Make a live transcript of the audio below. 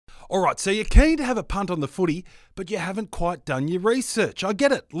All right, so you're keen to have a punt on the footy, but you haven't quite done your research. I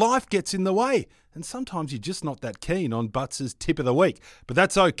get it. Life gets in the way, and sometimes you're just not that keen on Butts' tip of the week. But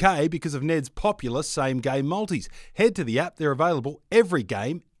that's okay because of Ned's popular same-game multis. Head to the app. They're available every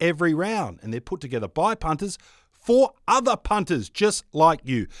game, every round, and they're put together by punters for other punters just like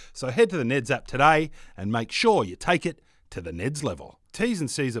you. So head to the Neds app today and make sure you take it to the Neds level. T's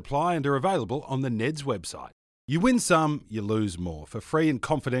and C's apply and are available on the Neds website. You win some, you lose more. For free and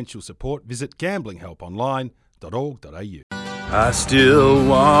confidential support, visit gamblinghelponline.org.au. I still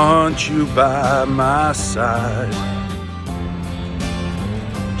want you by my side,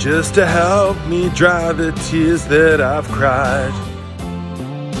 just to help me dry the tears that I've cried.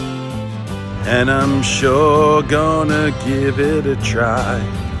 And I'm sure gonna give it a try.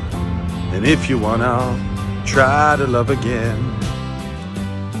 And if you want, I'll try to love again.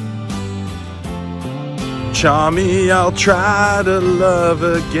 Charmy, I'll try to love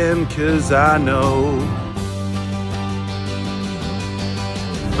again, 'cause I know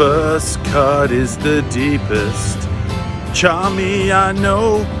first cut is the deepest. Charmy, I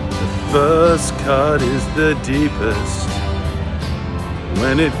know the first cut is the deepest.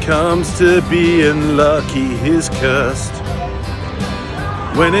 When it comes to being lucky, he's cursed.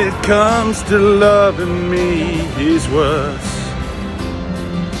 When it comes to loving me, he's worse.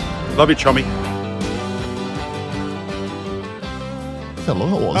 Love you, Charmy. How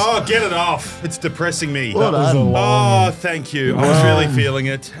long it was. Oh, get it off. It's depressing me. Well done. Oh, thank you. I was really feeling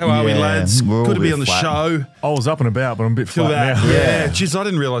it. How are we, lads? we're all Good to be a on the bit flat. show. I was up and about, but I'm a bit Feel flat that. now. Yeah. Jeez, I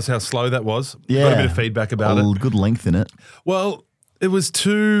didn't realise how slow that was. Yeah. Got a bit of feedback about it. Good length in it. Well, it was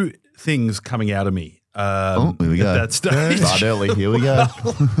two things coming out of me Here we at go. that stage. Start early. Here we go.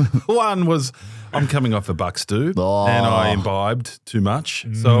 One was I'm coming off a buck stew Oh. and I imbibed too much.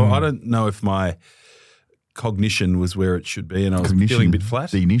 So I don't know if my cognition was where it should be and I was feeling a bit flat.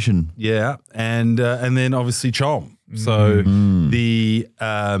 The ignition. Yeah, and then obviously Chom. So the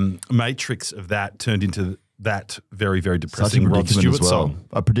matrix of that turned into that very, very Such a depressing Rod predicament Stewart as well. song.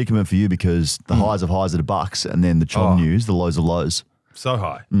 A predicament for you because the highs of highs are the bucks and then the chom news, the lows of lows. So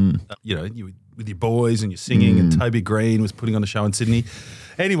high. You know, you with your boys and you're singing and Toby Green was putting on a show in Sydney.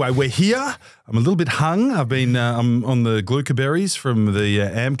 Anyway, we're here. I'm a little bit hung. I've been I'm on the glucoberries from the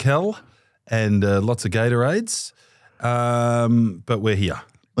Amcal and lots of Gatorades. But we're here.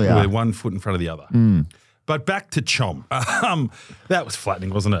 Yeah. We're 1 foot in front of the other. But back to Chom. That was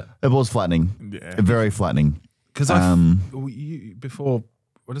flattening, wasn't it? It was flattening. Yeah. Very flattening. Because before,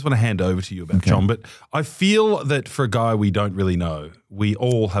 I just want to hand over to you about Okay. Chom, but I feel that for a guy we don't really know, we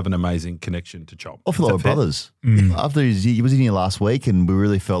all have an amazing connection to Chom. I feel like we're brothers. After he was in here last week and we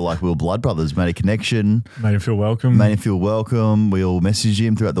really felt like we were blood brothers, made a connection, Made him feel welcome. made him feel welcome. We all messaged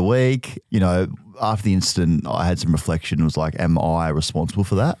him throughout the week. You know, after the incident, I had some reflection. It was like, am I responsible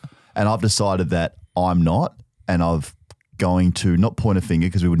for that? And I've decided that I'm not, and I've going to not point a finger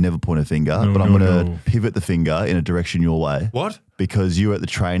because we would never point a finger, but I'm going to pivot the finger in a direction your way. What? Because you were at the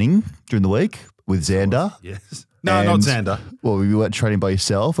training during the week with Xander. Yes. No, not And- Xander. Well, you weren't training by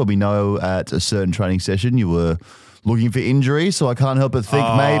yourself, and we know at a certain training session you were looking for injury. So I can't help but think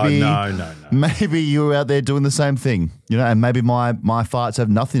No. maybe you were out there doing the same thing, you know. And maybe my farts have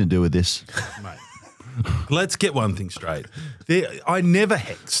nothing to do with this. Mate, let's get one thing straight. I never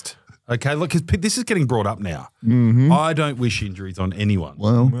hexed. Okay, look, 'cause this is getting brought up now. I don't wish injuries on anyone.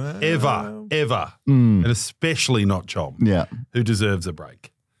 Well, Ever. And especially not Chom. yeah. Who deserves a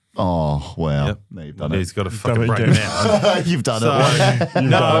break. Oh wow, Yep. no, you've done He's it. got a fucking it break again. now. You've done So, it.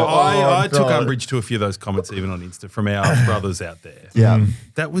 no, I took God. umbrage to a few of those comments even on Insta from our brothers out there. Yeah.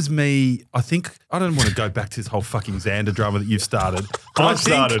 That was me. I think I don't want to go back to this whole fucking Xander drama that you've started. But I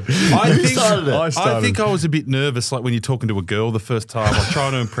started. I think, started it. I I started. think I was a bit nervous, like when you're talking to a girl the first time. I was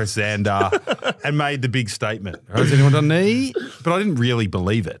trying to impress Xander and made the big statement. Has anyone done knee? But I didn't really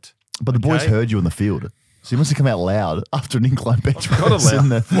believe it. But the boys Okay. heard you in the field, so you must have come out loud after an incline bench press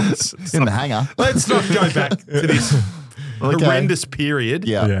loud in the hangar. Let's not go back to this Okay. horrendous period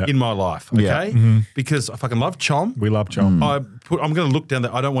Yeah. Yeah. in my life, okay? Yeah. Because I fucking love Chom. We love Chom. I'm going to look down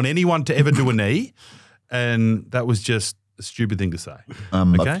there. I don't want anyone to ever do a knee. And that was just a stupid thing to say.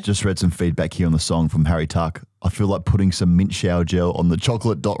 Okay? I've just read some feedback here on the song from Harry Tuck. I feel like putting some mint shower gel on the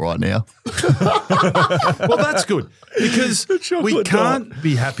chocolate dot right now. Well, that's good because we chocolate can't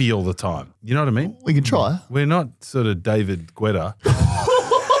be happy all the time. You know what I mean? We can try. We're not sort of David Guetta.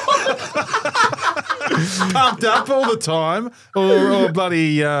 Pumped up all the time or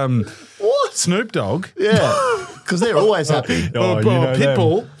bloody Snoop Dogg. Yeah. Because they're always happy. Oh, you know them.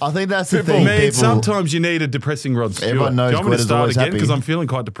 Pitbull. I think that's the thing. Man, People, sometimes you need a depressing Rod Stewart. Everyone knows Do you want me to Guetta's start always again? happy. Because I'm feeling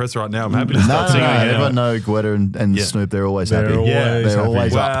quite depressed right now. I'm happy to no, start singing again. everyone know Guetta and Snoop. They're always They're happy. always They're happy.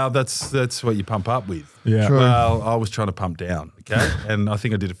 always up. Wow, that's what you pump up with. Yeah. True. Well, I was trying to pump down, okay? And I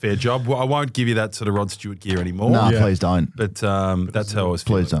think I did a fair job. Well, I won't give you that sort of Rod Stewart gear anymore. No, Yeah. please don't. But that's how I was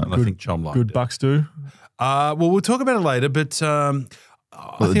feeling. Please don't. And I think Chom liked Good it. bucks do. Well, we'll talk about it later, but I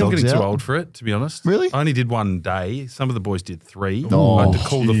the think I'm dog's getting too out? old for it, to be honest. Really? I only did one day. Some of the boys did 3. Oh, I had to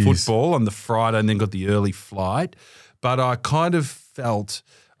call the jeez. football on the Friday and then got the early flight. But I kind of felt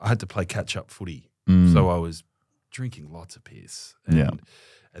I had to play catch-up footy. So I was drinking lots of piss.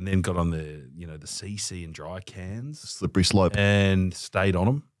 And then got on the CC and dry cans Slippery slope. and stayed on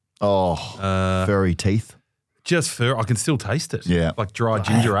them. Oh, furry teeth. Just for, I can still taste it. Yeah. Like dry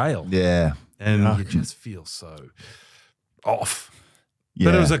ginger ale. Yeah. And you just feel so off. Yeah.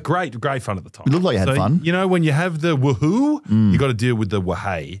 But it was a great fun at the time. It looked like you had fun. You know, when you have the woohoo, you got to deal with the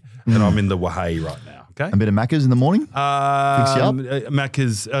wahey. And I'm in the wahey right now. Okay. A bit of Macca's in the morning. Fix you up?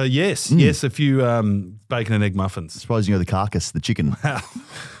 Macca's, yes. Yes, a few bacon and egg muffins. Surprised you know the carcass, the chicken.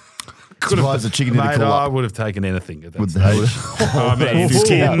 Could Surprised the chicken didn't call I up. would have taken anything at that With the stage. I mean,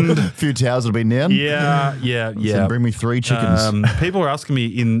 skinned. A few towels would have been down. Yeah. Said, bring me 3 chickens. People are asking me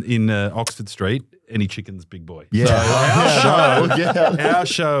in Oxford Street, any chickens, big boy. Yeah. So our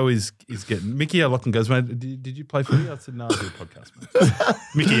show is getting. Mickey O'Loughlin goes, mate, did you play footy? I said, no, I do a podcast, mate.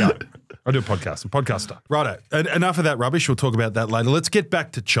 Mickey, I do a podcast. I'm a podcaster. Righto. Enough of that rubbish. We'll talk about that later. Let's get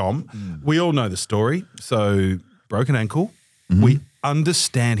back to Chom. We all know the story. So, broken ankle. We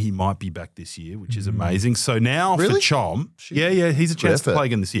understand he might be back this year, which is amazing. So now for Chom, he's a chance to play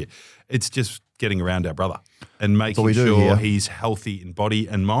again this year. It's just getting around our brother and making sure he's healthy in body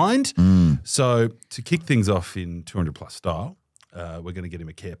and mind. So to kick things off in 200 plus style, we're going to get him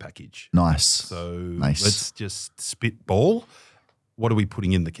a care package. Nice. So let's just spitball. What are we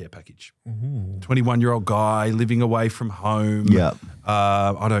putting in the care package? 21-year-old guy living away from home. Yeah.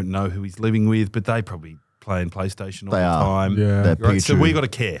 I don't know who he's living with, but they probably playing PlayStation all the time. Yeah. They're Right, so Pikachu. we got to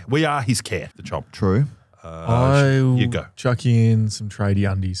care. We are his care, the Chom. True. I'll you go. chuck in some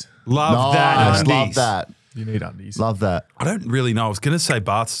tradie undies. Love that. Nice. Undies. Love that. You need undies. Love that. I don't really know. I was going to say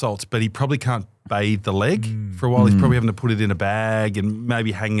bath salts, but he probably can't bathe the leg for a while. He's probably having to put it in a bag and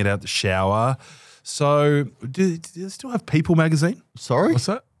maybe hanging it out the shower. So do they still have People magazine? Sorry? What's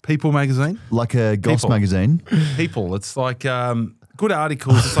that? People magazine? Like a Goss People. magazine. People. It's like good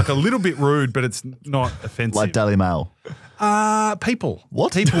articles. It's like a little bit rude, but it's not offensive. Like Daily Mail. People.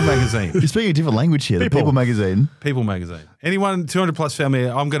 What? People magazine. You're speaking a different language here. The People magazine. People magazine. Anyone 200 plus family,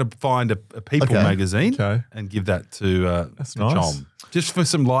 I'm going to find a People Okay. magazine Okay. and give that to That's to nice. Chom. Just for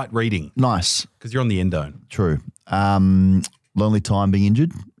some light reading Nice. because you're on the endone. True. Lonely time being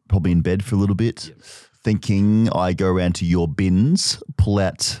injured. Probably in bed for a little bit. Thinking I go around to your bins, pull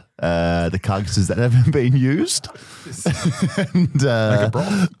out the carcasses that haven't been used. And Make a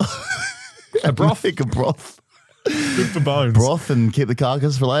broth. A broth. Make a broth. Good for bones. Broth and keep the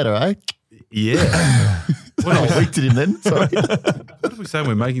carcass for later, eh? Yeah. I winked at him then. Sorry. What are we saying?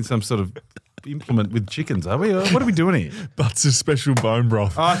 We're making some sort of implement with chickens, are we? What are we doing here? Butts a special bone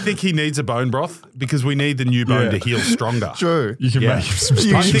broth. I think he needs a bone broth because we need the new bone to heal stronger. True. You can Yeah. make some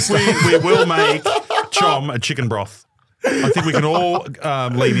I special think we will make Chom a chicken broth. I think we can all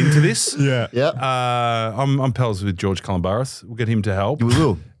lead into this. Yeah. Yep. I'm pals with George Columbaris. We'll get him to help. We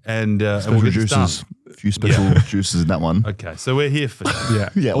will. And we'll Special get this done. juices. A few special juices in that one. Okay, so we're here for Yeah.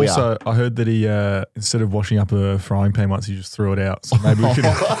 Yeah, we Also, I heard that he, instead of washing up a frying pan once, he just threw it out. So maybe we can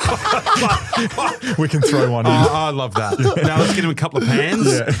we can throw one in. I love that. Now let's get him a couple of pans.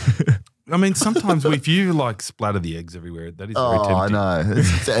 Yeah. I mean, sometimes if you like splatter the eggs everywhere, that is very Oh, I tempting. know.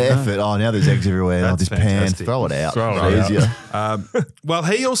 It's an effort. Oh, now there's eggs everywhere. That's This pan. fantastic. Throw it out. Throw it It's out. easier. Well,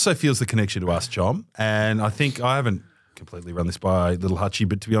 he also feels the connection to us, Chom, and I think I haven't completely run this by Little Hutchie,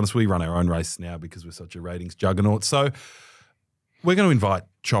 but to be honest, we run our own race now because we're such a ratings juggernaut. So we're going to invite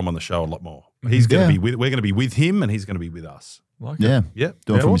Chom on the show a lot more. He's going to be with. We're going to be with him, and he's going to be with us. Like it. Yeah. Yeah,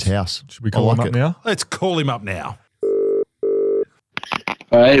 Do it from his Awesome. house. Should we call I him like up it. now? Let's call him up now.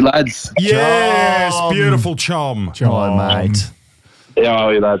 Hey, lads. Yes, Chom. beautiful Chom. Hi, mate. How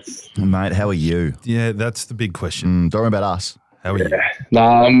are you, lads? Mate, how are you? Yeah, that's the big question. Don't worry about us. How are you?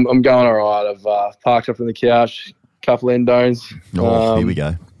 Nah, I'm going all right. I've parked up on the couch, couple endones. Oh, here we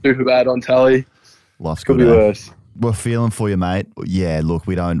go. Super bad on telly. Life's Could good. be eh? worse. We're feeling for you, mate. Yeah, look,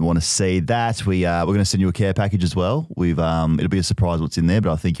 we don't want to see that. We're going to send you a care package as well. It'll be a surprise what's in there,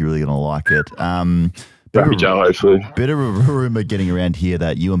 but I think you're really going to like it. Happy Joe, hopefully. Bit of a rumor getting around here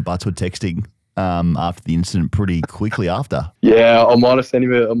that you and Butts were texting after the incident pretty quickly after. Yeah, I might have sent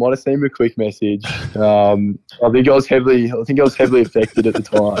him a quick message. I think I was heavily affected at the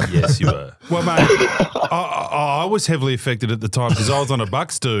time. Yes, you were. Well, mate, I was heavily affected at the time because I was on a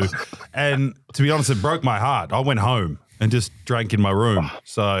buck stew, and to be honest, it broke my heart. I went home and just drank in my room.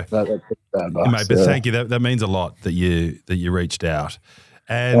 So, That's bad, Bucks, mate, but yeah. thank you. That means a lot that you reached out.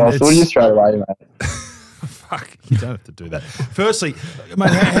 And Well, I thought you straight away, mate. Fuck, you don't have to do that. Firstly,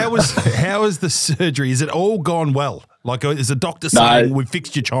 mate, how was the surgery? Is it all gone well? Like, is the doctor saying we've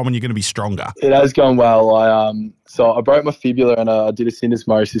fixed your chom and you're going to be stronger? It has gone well. So I broke my fibula and I did a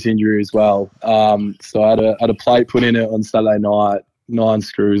syndesmosis injury as well. So I had a plate put in it on Saturday night, 9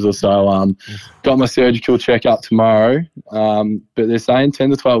 screws or so. Got my surgical checkup tomorrow. But they're saying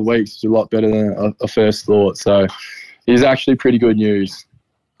 10 to 12 weeks is a lot better than I first thought. So it's actually pretty good news.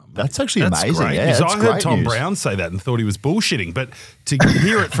 That's actually amazing. Great. Yeah, Because that's I heard great Tom news. Brown say that and thought he was bullshitting, but to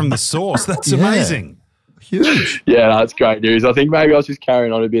hear it from the source, that's amazing. Huge. Yeah, that's great news. I think maybe I was just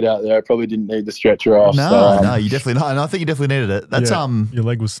carrying on a bit out there. I probably didn't need the stretcher off. No, you definitely not. And I think you definitely needed it. That's your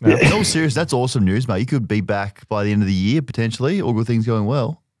leg was snapped. in all serious, that's awesome news, mate. You could be back by the end of the year potentially, all good things going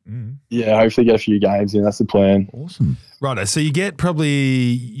well. Yeah, hopefully get a few games in. That's the plan. Awesome. Righto. So you get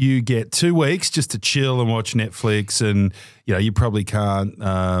 2 weeks just to chill and watch Netflix, and you probably can't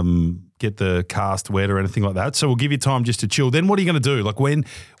get the cast wet or anything like that. So we'll give you time just to chill. Then what are you going to do? Like when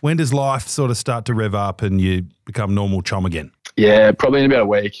does life sort of start to rev up and you become normal chom again? Yeah, probably in about a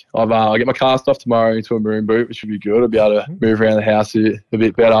week. I'll get my cast off tomorrow into a maroon boot, which would be good. I'll be able to move around the house a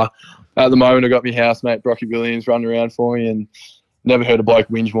bit better. At the moment, I've got my housemate, Brocky Williams, running around for me, and never heard a bloke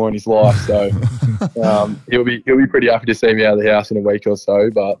whinge more in his life. So he'll be pretty happy to see me out of the house in a week or so,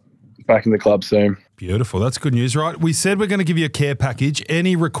 but back in the club soon. Beautiful. That's good news, right? We said we're going to give you a care package.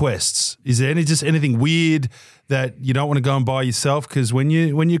 Any requests? Is there anything weird that you don't want to go and buy yourself? Because when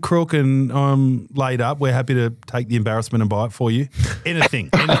you're crook and laid up, we're happy to take the embarrassment and buy it for you.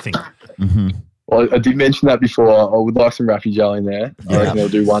 Anything. Mm-hmm. Well, I did mention that before. I would like some Rappy Gel in there. I reckon it'll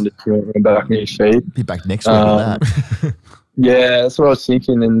do wonders for me back on his feet. Be back next week on that. Yeah, that's what I was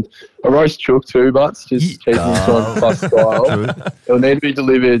thinking. And a roast chook too, but just keeping it 200+ style. It'll need to be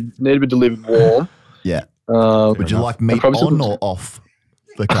delivered warm. Yeah. Would you like meat on or off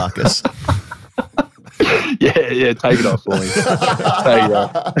the carcass? Yeah, take it off for me. Take it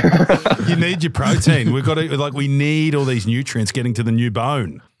off. You need your protein. We need all these nutrients getting to the new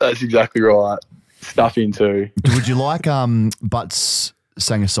bone. That's exactly right. Stuffing too. Would you like Butts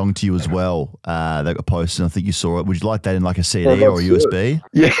sang a song to you as well that got posted? I think you saw it. Would you like that in like a CD or a USB?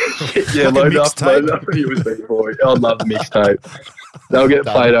 Yeah, load up a USB for it. I'd love the mixtape. They'll get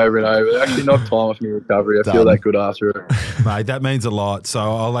played over and over. Actually, knock time off my recovery. I feel that good after it. Mate, that means a lot. So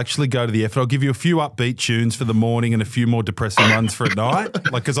I'll actually go to the effort. I'll give you a few upbeat tunes for the morning and a few more depressing ones for at night.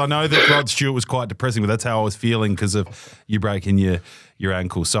 Because I know that Rod Stewart was quite depressing, but that's how I was feeling because of you breaking your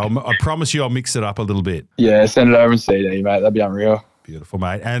ankle. So I promise you I'll mix it up a little bit. Yeah, send it over and CD, mate. That'd be unreal. Beautiful,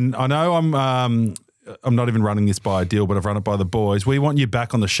 mate. And I know I'm not even running this by a deal, but I've run it by the boys. We want you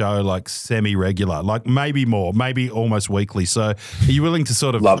back on the show like semi-regular, like maybe more, maybe almost weekly. So are you willing to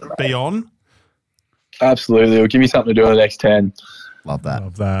sort of be on? Absolutely. It'll give me something to do in the next 10. Love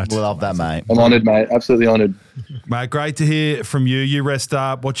that. We love that, mate. I'm honoured, mate. Absolutely honoured. Mate, great to hear from you. You rest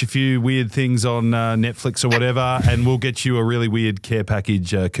up, watch a few weird things on Netflix or whatever, and we'll get you a really weird care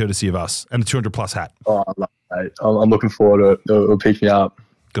package courtesy of us and a 200+ hat. Oh, I love it, mate. I'm looking forward to it. It'll pick me up.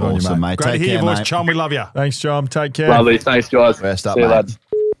 Good on you, mate. Great to hear your voice, chum. We love you. Thanks, Chum. Take care. Lovely. Thanks, guys. Rest up, See you, mate. lads.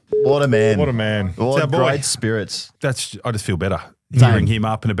 What a man. Our boy. Great spirits. I just feel better Same. hearing him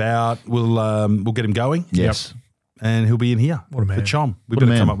up and about. We'll get him going. Yes. And he'll be in here. What a man. For chom. We What a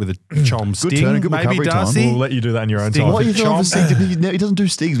better man. come up with a chom sting. turn, good maybe recovery time. Darcy. We'll let you do that in your own Sting. time. What are you For doing for Chom? stings? He doesn't do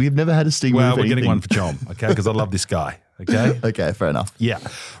stings. We've never had a sting. Well, with we're getting anything. one for chom, okay? Because I love this guy, okay? Okay, fair enough. Yeah.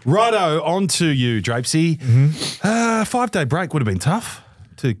 Righto, on to you, Drapesy. 5-day break would have been tough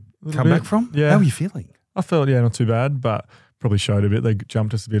to come bit, back from. yeah. How are you feeling? I felt, not too bad, but probably showed a bit. They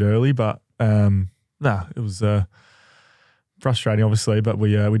jumped us a bit early, but it was frustrating, obviously, but we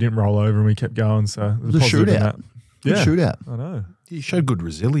didn't roll over and we kept going. So it was a positive in shootout. that. Good Yeah, shootout. I know. You showed good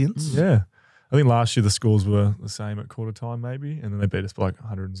resilience. Yeah. I think last year the scores were the same at quarter time maybe, and then they beat us by like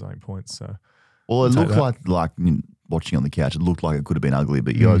 100 and something points. So Well, it Take looked that. like watching on the couch, it looked like it could have been ugly,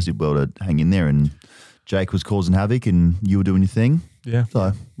 but you guys did well to hang in there, and Jake was causing havoc and you were doing your thing. yeah,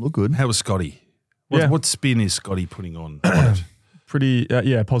 So, look good. How was Scotty? Yeah. What spin is Scotty putting on it? pretty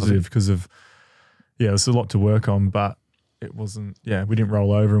positive because of there's a lot to work on, but it wasn't. Yeah, we didn't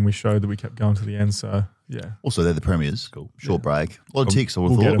roll over, and we showed that we kept going to the end. So yeah, Also, they're the premiers. Cool. Short break. A lot of ticks, I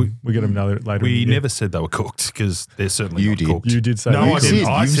would we'll have get thought. them. We get them later. in We the year. never said they were cooked because they're certainly You not did. cooked. You did say No, that. I didn't.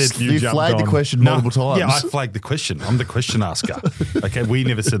 I said you jumped flagged the on. question No, multiple times. Yeah, I flagged the question. I'm the question asker. Okay, we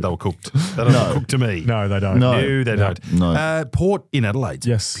never said they were cooked. They don't cook to me. No, they don't. No. No, they don't. No. Port in Adelaide.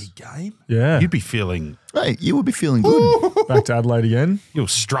 Yes. Big game. Yeah. You'd be feeling. Hey, you would be feeling good. Back to Adelaide again. You'll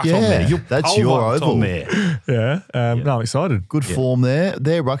strut Yeah, on there. You'll that's pole your vault oval. on there. Yeah. No, I'm excited. Good form there.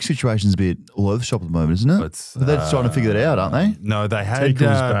 Their ruck situation's a bit all over the shop at the moment, isn't it? It's, But they're just trying to figure that out, aren't they? No, they had Teakle's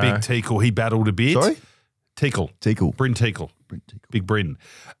Big back. Teakle. He battled a bit. Sorry? Teakle. Teakle. Bryn Teakle. Big Bryn.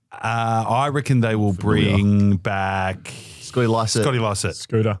 I reckon they will bring back Scotty Lysett. Scotty Lysett,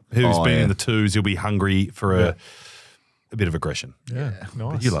 Scooter. who's Oh, been yeah. in the twos. He'll be hungry for a bit of aggression. Yeah.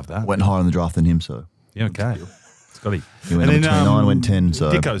 Nice. You love that. Went higher in the draft than him, so. Yeah, okay. Scotty. He went number 29, went 10,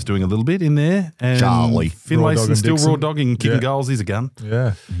 so. Dicko's doing a little bit in there. And Charlie. Raw Finlayson's dogging still Dixon. raw dogging, kicking Yeah. goals. He's a gun.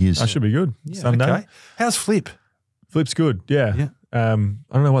 Yeah. He is. That should be good. Yeah, Sunday. okay. How's Flip? Flip's good. Yeah. Yeah. I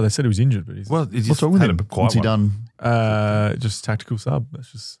don't know why they said he was injured, but he's Well, he just What's wrong with had him? a quiet What's he one. done? just tactical sub.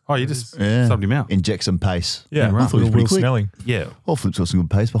 That's just Oh, you just Yeah. subbed him out. Inject some pace. yeah. right. I thought he was Will pretty quick. Snelling. Yeah. Well, Flip's got some good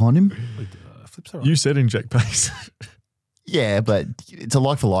pace behind him. Flip's all right. You said inject pace. Yeah, but it's a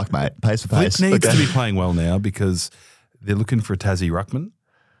like for like, mate. Pace for Flip pace. needs Okay. to be playing well now because they're looking for a Tassie ruckman,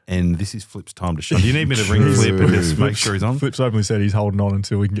 and this is Flip's time to shine. Do you need me to ring True. Flip and just make sure he's on? Flip's openly said he's holding on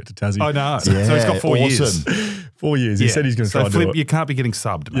until we can get to Tassie. I know. So Yeah, he's got 4 years. awesome. 4 years. He said he's going to try so to Flip, do it. you can't be getting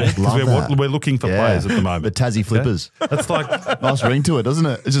subbed, mate. 'cause Love that. we're looking for Yeah. players at the moment. The Tassie Flippers. That's like Nice ring to it, doesn't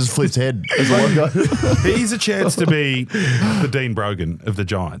it? It's just Flip's head as a logo. he's a chance to be the Dean Brogan of the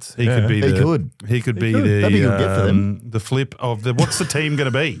Giants. He could be He the could. He could be could. the That'd be a good get for them. the Flip of the. What's the team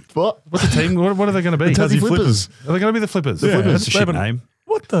going to be? What? What's the team? What are they going to be? The Tassie Tassie Flippers. Are they going to be the Flippers? Yeah. That's a They shit haven't- name.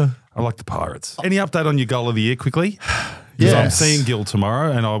 What the? I like the Pirates. Any update on your goal of the year quickly? 'Cause Yes. I'm seeing Gil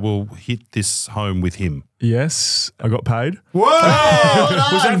tomorrow, and I will hit this home with him. Yes, I got paid. Whoa!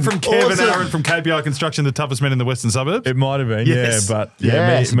 Was that from Kevin Awesome. Aaron from KPI Construction, the toughest men in the Western Suburbs? It might have been, Yes. yeah, but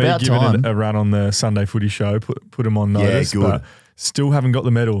Yes, me about giving time. it a run on the Sunday footy show put him on notice, good. but still haven't got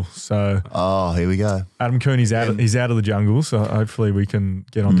the medal. So Oh, here we go. Adam Cooney's out. He's out of the jungle, so hopefully we can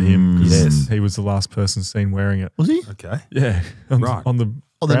get onto him. 'Cause Yes. he was the last person seen wearing it. Was he? Okay. Yeah, on, Right. on the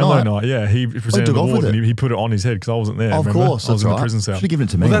On the Brownlow night? night. Yeah, he presented took the off with award it? and he put it on his head because I wasn't there. Of remember? course, I was that's in right. the prison cell. Should have given it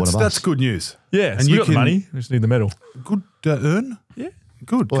to me. Well, one of that's us. good news. Yeah, And so you we got the can- money. We just need the medal. Good earn. Yeah.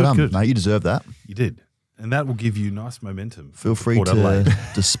 Good. Well good. done, Good. mate. You deserve that. You did, and that will give you nice momentum. Feel free Port to Adelaide.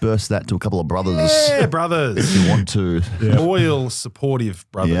 disperse that to a couple of brothers Yeah, brothers. if you want to. Yeah. Loyal, supportive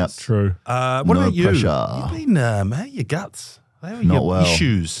brothers. Yep. True. What No about you? pressure. You've been, how are your guts? How are Not your well.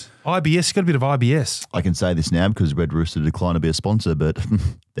 issues? IBS, you got a bit of IBS. I can say this now because Red Rooster declined to be a sponsor, but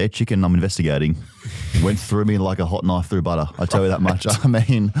their chicken I'm investigating went through me like a hot knife through butter. I tell you that much. I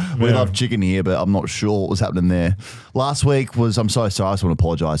mean, we Yeah. love chicken here, but I'm not sure what was happening there. Last week was, I'm so sorry, I just want to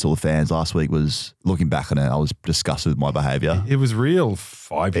apologise to all the fans. Last week was, looking back on it, I was disgusted with my behaviour. It was real It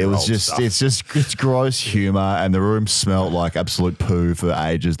 5-year-old was just, stuff. it's gross humour, and the room smelt like absolute poo for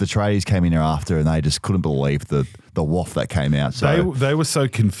ages. The tradies came in there after, and they just couldn't believe the waft that came out. So They were so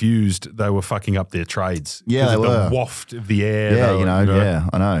confused they were fucking up their trades. Yeah, Because they of were. the waft of the air. yeah, they you were, know, yeah,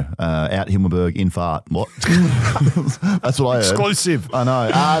 I know. Out Himmelberg in fart. What? That's what I heard. Exclusive. I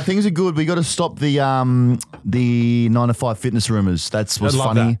know. Things are good. We got to stop the 9 to 5 fitness rumors. That was I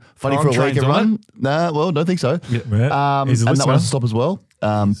love funny. that. Funny Prime for a week trains and on run. Nah, well, don't think so. Yeah. He's a And that listener. one to stop as well.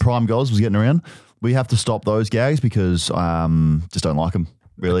 Prime Goals was getting around. We have to stop those gags because just don't like them.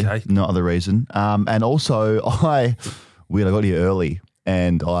 Really, Okay. no other reason. And also, I got here early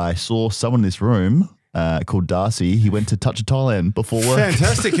and I saw someone in this room called Darcy. He went to Touch of Thailand before work.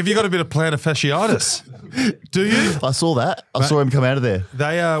 Fantastic. Have you got a bit of plantar fasciitis? Do you? I saw that. I saw him come out of there.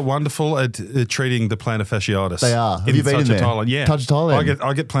 They are wonderful at treating the plantar fasciitis. They are. Have you been in Touch of there? Thailand? Yeah. Touch of Thailand.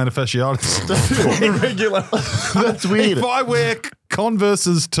 I get plantar fasciitis. Regular. That's weird. If I wear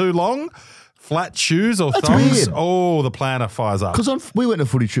Converses too long, flat shoes or That's thongs, weird. oh, the plantar fires up. Because we went on a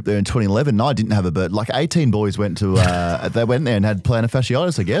footy trip there in 2011 and I didn't have it, but like 18 boys went to, they went there and had plantar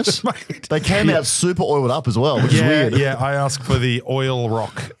fasciitis, I guess. Mate. They came out super oiled up as well, which is Yeah, weird. yeah. I asked for the oil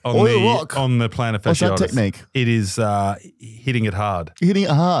rock on Oil rock? on the plantar fasciitis. What's that technique? It is hitting it hard. You're hitting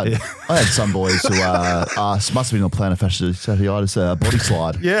it hard. I had some boys who must have been on plantar fasciitis body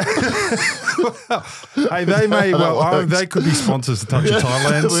slide. Yeah. Hey, they may they could be sponsors to Touch of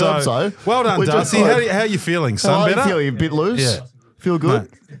Thailand. We hope so. Well done, We just Darcy. hope. How are you feeling, son? How are you better? feeling? A bit loose? Yeah. Feel good?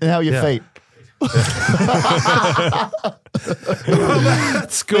 Mate. And how are your Yeah. feet?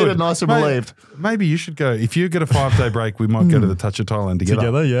 That's good. Feeling nice and relieved. Maybe you should go. If you get a 5-day break, we might go to the Touch of Thailand together.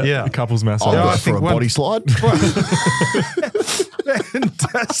 Together, yeah. Yeah. A couple's massage. I'll Yeah, go I for think a one- body slide.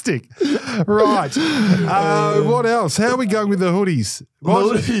 Fantastic. Right. What else? How are we going with the hoodies?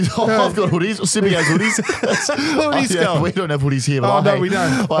 Hoodies. I've got hoodies. Sippy has hoodies. Hoodies going. We don't have hoodies here. But Oh, no, we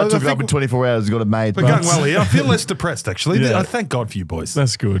don't. I I took it think up in 24 hours and got it made. We're going well here. I feel less depressed, actually. Yeah. I thank God for you boys.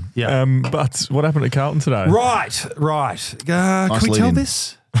 That's good. Yeah. But what happened at Carlton today? Right. Can we lead tell in.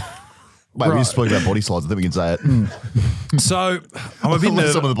 this? Mate, we just spoke about body slides. I think we can say it. So I'm a bit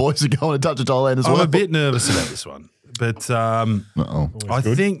Unless some nervous. of the boys are going to Touch of Thailand as I'm well. a bit nervous about this one. But Uh-oh.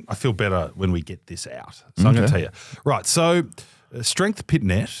 I feel better when we get this out. So I'm going to tell you. Right. So Strength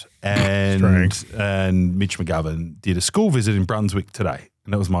Pitnet and Mitch McGovern did a school visit in Brunswick today.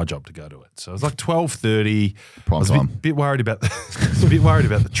 And that was my job to go to it. So it was like 12:30. I was a time. bit worried about the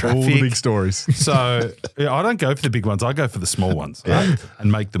traffic. All the big stories. So yeah, I don't go for the big ones. I go for the small ones right?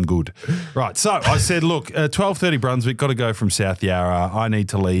 And make them good. Right. So I said, look, 12:30 Brunswick, got to go from South Yarra. I need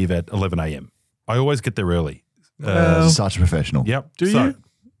to leave at 11 a.m. I always get there early. Such a professional. Yep. Do you?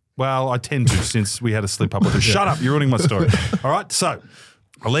 Well, I tend to since we had a slip up. Shut up. You're ruining my story. All right. So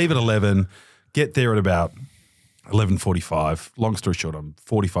I leave at 11, get there at about 11:45. Long story short, I'm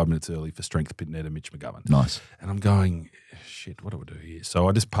 45 minutes early for Strength Pitnet and Mitch McGovern. Nice. And I'm going, shit, what do I do here? So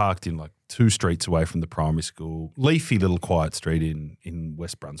I just parked in like 2 streets away from the primary school, leafy little quiet street in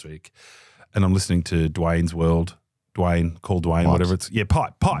West Brunswick. And I'm listening to Dwayne's World. Call Dwayne, Pipes. whatever it's. Yeah,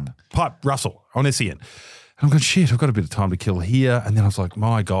 Pipe, Russell on SEN. And I'm going, shit, I've got a bit of time to kill here. And then I was like,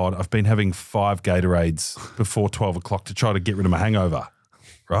 my God, I've been having 5 Gatorades before 12 o'clock to try to get rid of my hangover.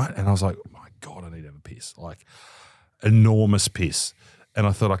 Right? And I was like, my God, I need to have a piss. Like, enormous piss. And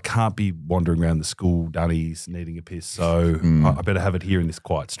I thought I can't be wandering around the school dunnies needing a piss, so I better have it here in this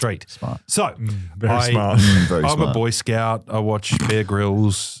quiet street. Smart. So Very smart. Very I'm smart. a Boy Scout. I watch Bear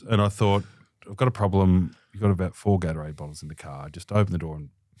Grylls, and I thought, I've got a problem. You've got about 4 Gatorade bottles in the car. Just open the door and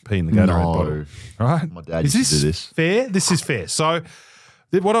pee in the Gatorade No. bottle. All right? My dad Is used to this do this. fair? This is fair. So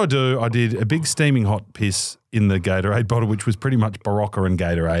what I did a big steaming hot piss in the Gatorade bottle, which was pretty much Barocca and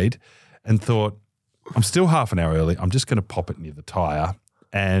Gatorade, and thought, I'm still half an hour early. I'm just going to pop it near the tyre.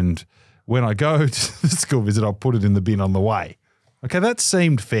 And when I go to the school visit, I'll put it in the bin on the way. Okay, that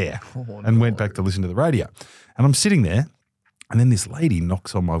seemed fair. And went back to listen to the radio. And I'm sitting there, and then this lady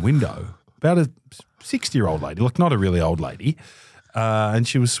knocks on my window, about a 60-year-old lady, like not a really old lady. And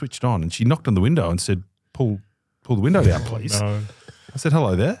she was switched on. And she knocked on the window and said, pull the window down, please. No. I said,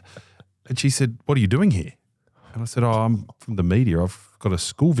 hello there. And she said, what are you doing here? And I said, I'm from the media. I've got a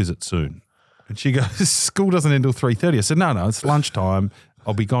school visit soon. And she goes, school doesn't end till 3:30. I said, no, it's lunchtime.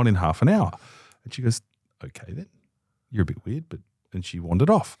 I'll be gone in half an hour. And she goes, okay then. You're a bit weird, but and she wandered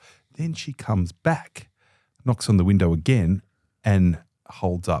off. Then she comes back, knocks on the window again, and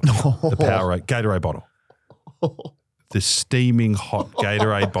holds up the Powerade Gatorade bottle. The steaming hot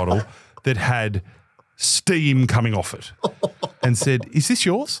Gatorade bottle that had steam coming off it. And said, is this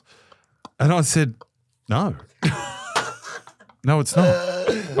yours? And I said, no. No, it's not.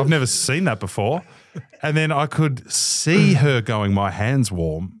 I've never seen that before. And then I could see her going, my hand's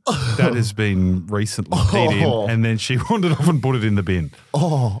warm. That has been recently peed in. And then she wandered off and put it in the bin.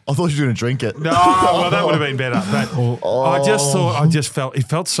 Oh, I thought you were going to drink it. No, well, that would have been better. But I just felt, it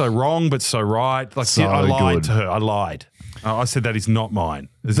felt so wrong, but so right. Like So I lied good. to her. I lied. I said, that is not mine.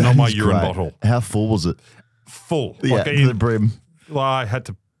 It's not my That is urine great. bottle. How full was it? Full. Yeah, Like to the brim. well, I had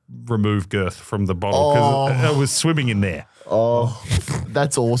to remove girth from the bottle because it was swimming in there. Oh,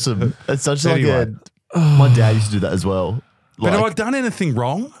 that's awesome. That's such Anyway. my dad used to do that as well. But have I Like, done anything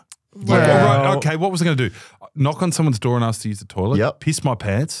wrong? Like, Well- all right, okay, what was I going to do? Knock on someone's door and ask to use the toilet? Yep. Piss my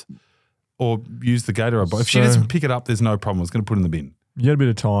pants? Or use the Gatorade bottle? If she So- doesn't pick it up, there's no problem. I was going to put it in the bin. You had a bit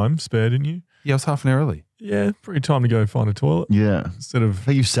of time spare, didn't you? Yeah, I was half an hour early. Yeah, pretty time to go find a toilet yeah. instead of I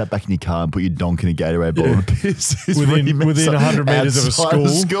think you sat back in your car and put your donk in a Gatorade bottle and piss. It's Within- really messed within up 100 metres of a outside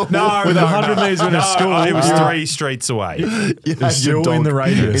school. No, With 100 metres in a school, It was you're- 3 streets away. You You're had still your in the donk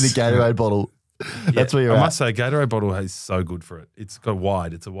radius. in a Gatorade bottle. That's where you're I at. must say, Gatorade bottle is so good for it. It's got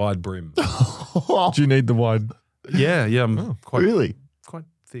wide. It's a wide brim. do you need the wide? yeah, I'm quite Really? quite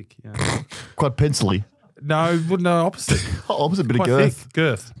thick. Yeah. Quite pencily. No, opposite. Opposite bit of Quite girth. thick.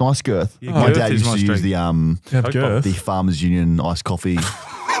 Girth. Nice girth. Yeah, My girth dad is used my to use strength. the Have Okay. girth. the Farmers Union iced coffee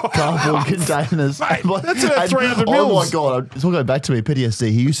cardboard containers. Mate, that's about 300 Oh my mils. God, it's all going back to me,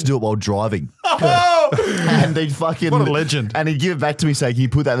 PTSD. He used to do it while driving. And he'd fucking... What a legend. And he'd give it back to me saying, can you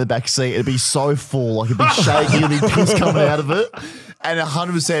put that in the back seat? It'd be so full, like it'd be shaking and there'd be piss coming out of it. And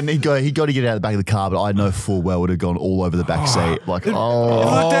 100% he got to get out of the back of the car, but I know full well would have gone all over the back seat. Like,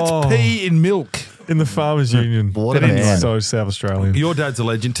 That's pea in milk. In the Farmers Union. What a That is man. so South Australian. Your dad's a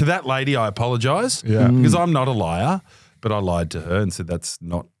legend. To that lady, I apologise. Yeah. Because I'm not a liar, but I lied to her and said that's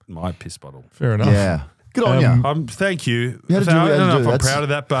not my piss bottle. Fair enough. yeah. Good on you. Thank you. You had to I do it, don't know if I'm that's- proud of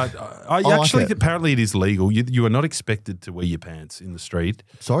that, but I like actually, it. apparently it is legal. You are not expected to wear your pants in the street.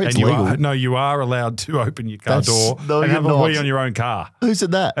 Sorry, it's and you legal. Are, you are allowed to open your car door no, and you're have a wee not. on your own car. Who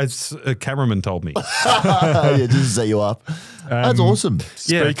said that? As a cameraman told me. Yeah, just to set you up. That's awesome.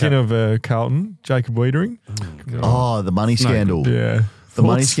 Speaking of Carlton, Jacob Wiedering. Oh, the money scandal. Yeah. The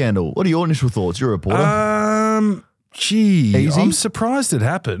money scandal. What are your initial thoughts? You're a reporter. Gee, Easy? I'm surprised it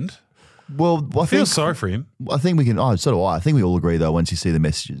happened. well, I feel sorry for him. I think we can. Oh, so do I. I think we all agree though. Once you see the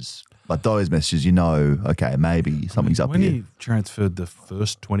messages, like those messages, okay, maybe something's up When here. he transferred the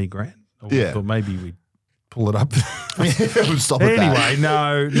first 20 grand, I Yeah. thought maybe we'd pull it up. We'll stop at that.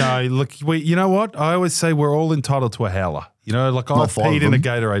 Anyway, no. Look, you know what? I always say we're all entitled to a howler. You know, like I Not five peed of in a them.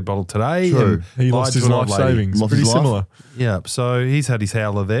 Gatorade bottle today. True. And He lied lost to his an old life lady. savings. Lost Pretty his life? similar. Yeah, so he's had his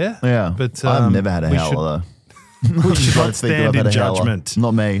howler there. Yeah, but I've never had a we howler though. We should Don't not think that stand I've in had a howler. judgment.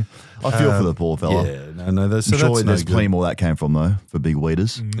 Not me. I feel for the poor fella. Yeah, no. So Surely that's there's no plenty good. more that came from though for big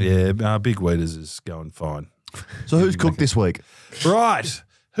weeders. Yeah, Big Weeders is going fine. So who's cooked this week? Right,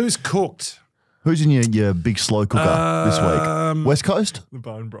 who's cooked? Who's in your big slow cooker this week? West Coast? The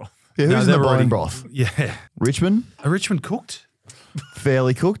bone broth. Yeah, No, who's in the they're bone already- broth? Yeah, Richmond? are Richmond cooked?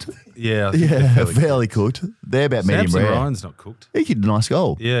 Fairly cooked? Yeah, I think Yeah, they're fairly cooked. They're about medium Samson rare. Ryan's not cooked. He kicked a nice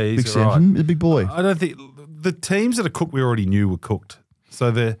goal. Yeah, he's big all right. Samson. He's a big boy. I don't think the teams that are cooked we already knew were cooked. So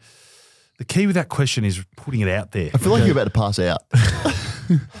the key with that question is putting it out there. I feel like you're about to pass out.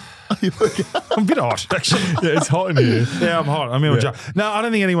 I'm a bit hot, actually. Yeah, it's hot in here. Yeah, I'm hot. I'm in a jar. No, I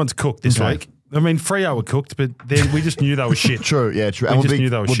don't think anyone's cooked this Okay. week. I mean, Freo were cooked, but then we just knew they were shit. True, yeah, true. We And just knew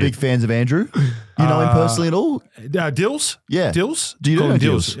they were we're shit. big fans of Andrew. You know him personally at all? Dills? Yeah. Dills? Do you Call know him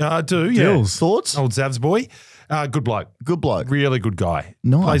Dills? I do, yeah. Dills. Thoughts? Old Zav's boy. Good bloke. Good bloke. Really good guy.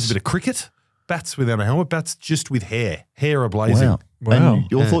 Nice. Plays a bit of cricket. Bats without a helmet. Bats just with hair. Hair ablazing. Wow. Wow.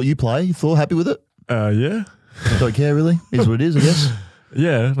 And your thought you play? You thought happy with it? Yeah. Don't care really? Is what it is, I guess.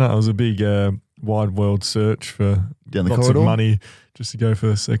 Yeah. No, it was a big wide world search for Down the lots corridor? of money just to go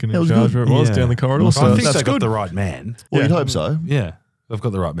for second That in was charge good. where it was Yeah. down the corridor. I So think that's they got good. the right man. Well, Yeah. you'd hope so. Yeah. They've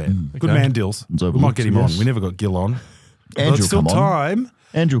got the right man. Good Okay. man, Dills. It's We overlooked, might get him I on. guess. We never got Gil on. Andrew, It's still come on. time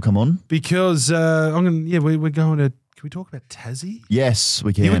Andrew, come on. because I'm going to, we're going to, can we talk about Tassie? Yes, we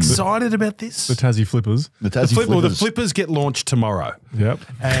Are you can. excited about this? The Tassie Flippers. The The Tassie the Flippers. flippers get launched tomorrow. Yep.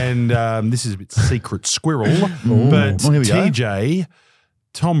 And this is a bit secret squirrel, but Oh, here we go. TJ,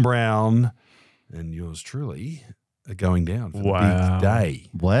 Tom Brown, and yours truly are going down for the Wow. big day.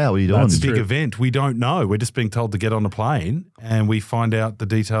 Wow, what are you doing? That's Big true. event. We don't know. We're just being told to get on a plane and we find out the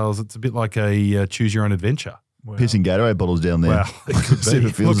details. It's a bit like a choose your own adventure. Wow. Pissing Gatorade bottles down there. Wow. It could See if be.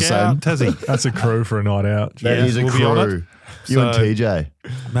 it feels Look the out, same. Tassie. That's a crew for a night out. That Yeah, is a we'll be on it. crew. You and So- TJ.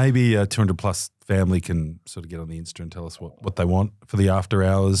 Maybe a 200 plus family can sort of get on the Insta and tell us what they want for the after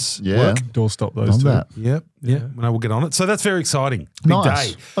hours Yeah. work. Doorstop those Love two. that. Yep. Yeah. No, we'll get on it. So that's very exciting. Big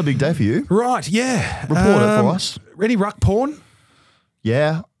Nice. day. A big day for you. Right. Yeah. Report it for us. Ready, ruck porn?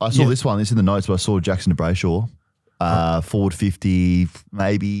 Yeah, I saw Yeah. this one. It's in the notes, but I saw Jackson to Brayshaw. Forward 50,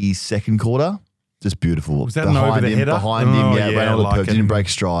 maybe second quarter. Just beautiful. Was that an over the him, header? Behind him, Oh, yeah, yeah, ran on the like perch, it. didn't break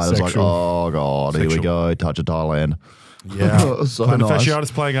stride. I was like, Sexual. oh, God, here we Sexual. go. Touch of Thailand. Yeah. So Playing nice.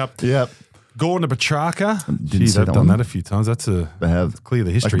 fasciitis playing up. Yep. Gordon to Petrarca. Didn't Jeez, see they've that done one. that a few times. That's They have. clear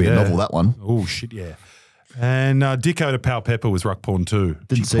the That could history be a there. novel, that one. Oh, shit, yeah. And Dicko to Pal Pepper was ruck porn too.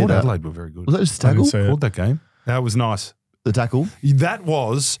 Didn't see Port that. Adelaide were very good. Was that just the I didn't tackle? see it. Called that game. That was nice. The tackle? That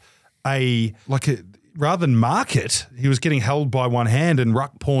was rather than mark it, he was getting held by one hand and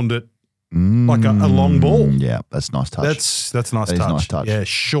ruck pawned it like a long ball. Yeah, that's nice touch. That's a nice That is touch. nice touch. Yeah,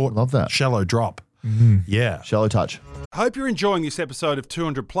 short, Love that. shallow drop. Yeah. Shallow touch. Hope you're enjoying this episode of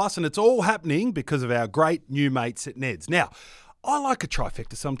 200 Plus, and it's all happening because of our great new mates at Ned's. Now, I like a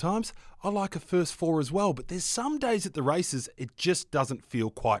trifecta sometimes. I like a first four as well, but there's some days at the races it just doesn't feel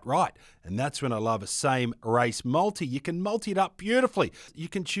quite right. And that's when I love a same race multi. You can multi it up beautifully. You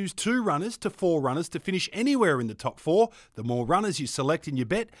can choose 2 runners to 4 runners to finish anywhere in the top 4. The more runners you select in your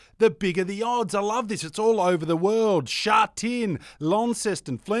bet, the bigger the odds. I love this. It's all over the world. Sha Tin,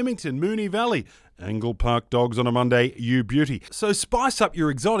 Launceston, Flemington, Moonee Valley. Angle Park Dogs on a Monday, you beauty. So spice up your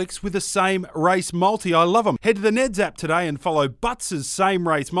exotics with the same race multi. I love them. Head to the Neds app today and follow Butts' same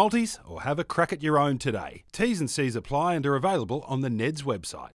race multis or have a crack at your own today. T's and C's apply and are available on the Neds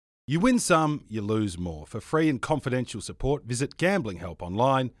website. You win some, you lose more. For free and confidential support, visit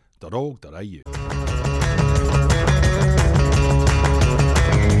gamblinghelponline.org.au.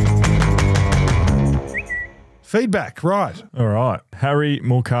 Feedback, right. All right. Harry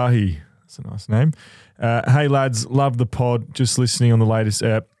Mulcahy. That's a nice name. Hey, lads, love the pod. Just listening on the latest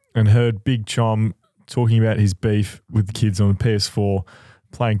app and heard Big Chom talking about his beef with the kids on the PS4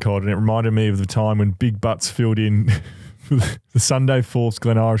 playing COD, and it reminded me of the time when Big Butts filled in for the Sunday Force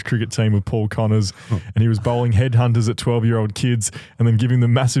Glen Irish cricket team with Paul Connors, and he was bowling headhunters at 12-year-old kids and then giving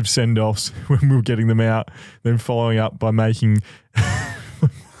them massive send-offs when we were getting them out, then following it up by making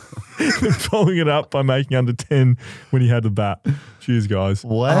under 10 when he had the bat. Cheers, guys.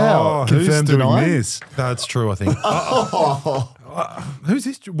 Wow. Who's Confirmed doing tonight? this? That's true, I think. Who's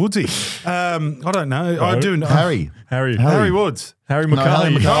this? Woodsy. I don't know. I do know. Harry. Harry Woods. Harry No, Mulcahy.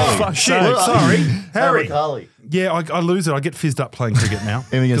 Harry Mulcahy. Fuck's Shit, sake. sorry. Harry. Carly. Yeah, I lose it. I get fizzed up playing cricket now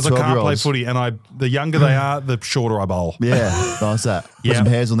Even against because I can't play 12-year-olds. footy, and the younger they are, the shorter I bowl. Yeah, nice that. Put Yeah. some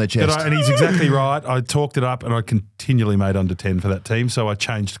hairs on their chest. And he's exactly right. I talked it up, and I continually made under 10 for that team, so I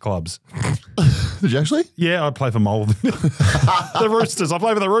changed clubs. Did you actually? Yeah, I play for Malvern. The Roosters. I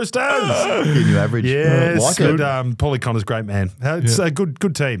play for the Roosters. Getting you average. Yes, Like good. it. Paulie Connor's great man. It's a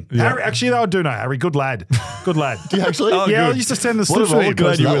good team. Yeah. Harry, actually, though, I do know Harry. Good lad. Good lad. Do you actually? Yeah, I used to send the What a slips with roller him.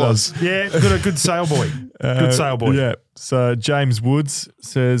 coaster Glad you're that with was. us. Yeah, good sail boy. Good sail boy. Yeah. So James Woods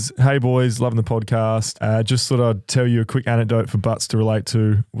says, hey boys, loving the podcast. Just thought I'd tell you a quick anecdote for Butts to relate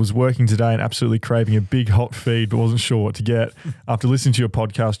to. Was working today and absolutely craving a big hot feed, but wasn't sure what to get. After listening to your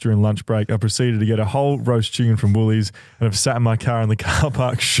podcast during lunch break, I proceeded to get a whole roast chicken from Woolies and have sat in my car in the car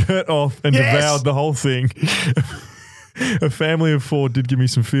park, shirt off, and devoured the whole thing. A family of 4 did give me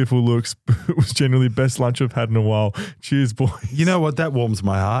some fearful looks, but it was generally the best lunch I've had in a while. Cheers, boys. You know what? That warms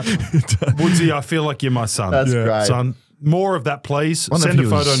my heart. Woodsy, I feel like you're my son. That's great. Son, more of that, please. Wonder Send if a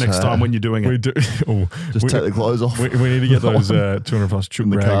he photo was, next time when you're doing We it. do. Oh, Just take the clothes off. we need to get those 200 plus chook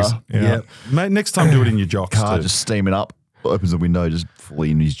the rags. car. Yeah. Mate, next time do it in your jocks Car too. just steaming up. Opens the window, just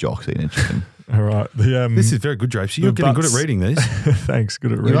fully in his jocks eating a chicken. All right. This is very good, Drapes. You're getting good at reading these. Thanks.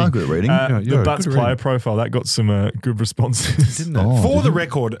 Good at reading. You are good at reading. you're The Butts good at player reading. profile, that got some good responses. Didn't it? Oh, For did the it?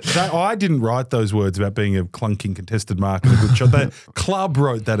 record, I didn't write those words about being a clunking contested mark and a good shot. The club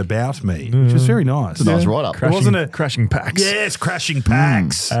wrote that about me, which was very nice. It's a nice write-up. Crashing, Wasn't it? Crashing packs. Yes, crashing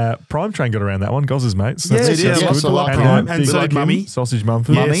packs. Prime Train got around that one. Goz's mates. Yes, it is. Yes, I like Prime. big And so did like Mummy. Sausage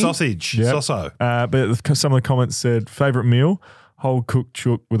Mumford. Yeah, Mummy. sausage. Yep. Soso. But some of the comments said, favourite meal, whole cooked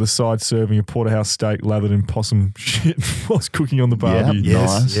chook with a side serving of porterhouse steak lathered in possum shit whilst cooking on the barbie. Yeah. Yes,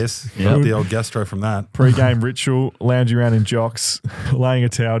 Nice. yes. Yep. Got the old gastro from that. Pre-game ritual, lounging around in jocks, laying a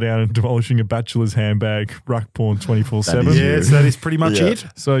towel down and demolishing a bachelor's handbag, ruck porn 24/7. That is Yes, that is pretty much Yeah. it.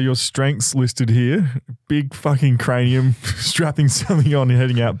 So your strengths listed here: big fucking cranium, strapping something on and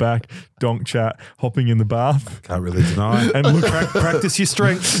heading out back, donk chat, hopping in the bath, Can't really deny. and look Practice your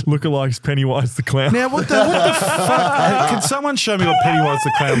strengths. lookalikes Pennywise the clown. Now, what the fuck? Can someone show me what Pennywise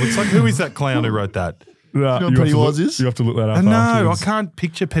the clown looks like? Who is that clown who wrote that? You know what Pennywise is? You have to look that up. No, I afterwards. can't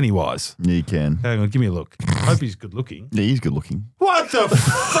picture Pennywise. Yeah, you can. Hang on, give me a look. I hope he's good looking. Yeah, he's good looking. What the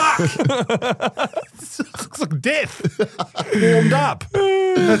fuck? This looks like death. Warmed up.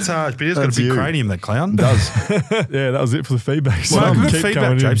 That's harsh, but he's got a That's big you. cranium, that clown. Does. Yeah, that was it for the feedback. So Well, good keep feedback,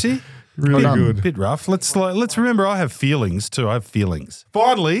 coming in. Japesy. Really Well done. good. Bit rough. Let's remember I have feelings too. I have feelings.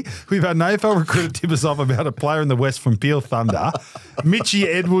 Finally, we've had an AFL recruiter tip us off about a player in the West from Peel Thunder. Mitchie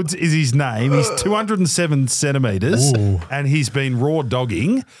Edwards is his name. He's 207 centimetres and he's been raw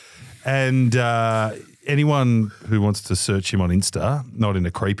dogging. And anyone who wants to search him on Insta, not in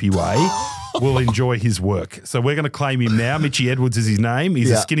a creepy way, will enjoy his work. So we're going to claim him now. Mitchie Edwards is his name. He's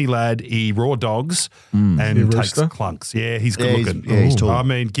a Yeah. skinny lad. He raw dogs and takes rooster? clunks. Yeah, he's good Yeah, looking. he's tall. I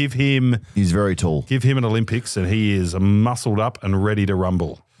mean, give him He's very tall. an Olympics and he is muscled up and ready to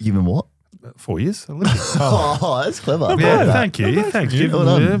rumble. Give him what? 4 years Olympics. Oh, that's clever. I Yeah, like that. thank you. Thank you. Well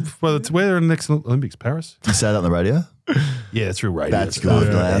done. Yeah, well, it's where in the next Olympics, Paris. You say that on the radio? Yeah, it's real radio. That's good.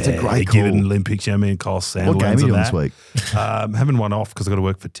 stuff. That's a great Give it call. an Olympics. You know, me and Kyle Sandler. What game are you doing this week? Having one off because I've got to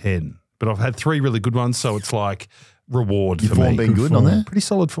work for 10. But I've had 3 really good ones, so it's like reward Your for form me. been good on there? Pretty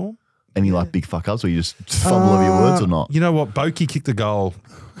solid form. Any like big fuck ups or you just fumble over your words or not? You know what? Boki kicked the goal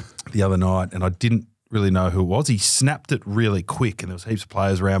the other night and I didn't really know who it was. He snapped it really quick and there was heaps of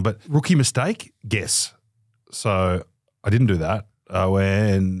players around. But rookie mistake? Guess. So I didn't do that. I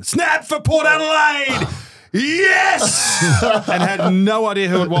went, snap for Port Adelaide! Yes! And had no idea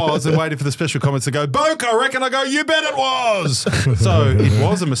who it was and waited for the special comments to go, Boke, I reckon. I go, you bet it was. So it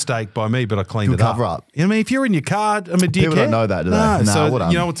was a mistake by me, but I cleaned Good it up. cover up. You know what I mean? If you're in your car, I'm a dickhead. People don't know that, do they? No, No, so, what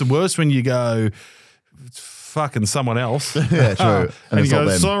done? you know what's the worst when you go, it's fucking someone else. Yeah, true. And it's you not go,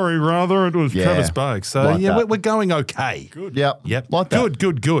 them. sorry, rather, it was Yeah. Travis Boak. So, Like yeah, that. we're going okay. Good. Yep. Yep. Like that.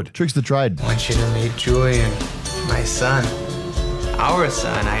 Good. Tricks of the trade. I want you to meet Julian, my son. Our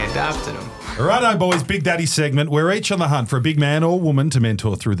son, I adopted him. Righto, boys, Big Daddy segment. We're each on the hunt for a big man or woman to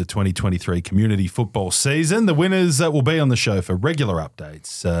mentor through the 2023 community football season. The winners will be on the show for regular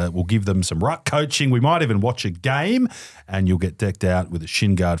updates. We'll give them some ruck coaching. We might even watch a game, and you'll get decked out with a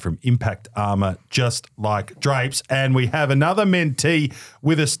shin guard from Impact Armour, just like Drapes. And we have another mentee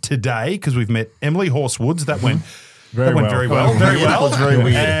with us today because we've met Emily Horsewoods. That went... Very well. Very well. That was very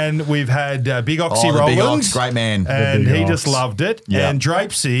weird. And we've had Big Oxy the Big Rollins. Ox, great man. And Big he Ox. just loved it. Yeah. And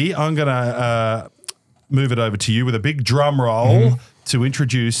Drapesy, I'm going to move it over to you with a big drum roll to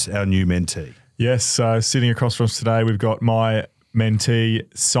introduce our new mentee. Yes, so sitting across from us today, we've got my mentee,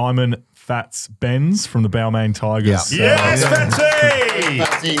 Simon Fats Benz from the Balmain Tigers. Yeah. Yes,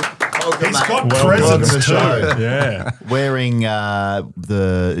 Fatsy! He's got presents too. Yeah. Wearing it's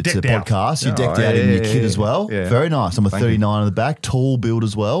a Decked out. podcast. You decked out in your kit as well. Yeah. Very nice. Number Thank you. 39 on the back. Tall build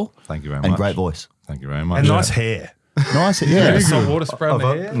as well. Thank you very much. And great voice. Thank you very much. And nice hair. Nice. Yeah. Salt water spray on the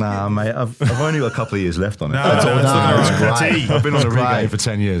hair. Nah, mate. I've only got a couple of years left on it. No, That's all. that's No, looking it's all right. great. That's E. I've been on a That's reggae great. for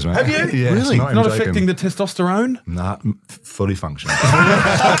 10 years, mate. Have you? Yeah, Really? Not, Not even affecting joking. the testosterone? Nah, fully functional.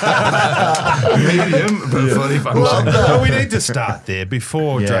 Medium, but fully functional. Well, we need to start there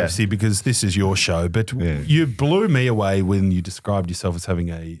before Yeah. Drapesy because this is your show. But you blew me away when you described yourself as having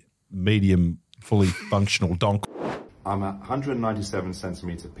a medium, fully functional donk. I'm a 197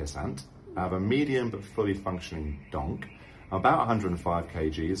 centimetre pissant. I have a medium but fully functioning donk. I'm about 105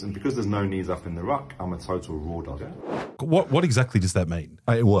 kgs, and because there's no knees up in the ruck, I'm a total raw dogger. What exactly does that mean?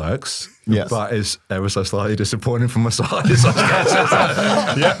 It works, Yes. but it's ever so slightly disappointing from my side.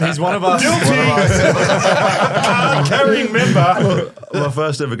 Yep, he's one of us. Carrying member. My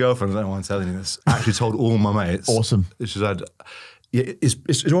first ever girlfriend, I don't mind telling you this, actually told all my mates. Awesome. She said, yeah, it's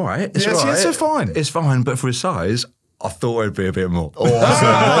all right. It's Yes, all right. yes, it's fine. It's fine, but for his size, I thought it'd be a bit more. Awesome.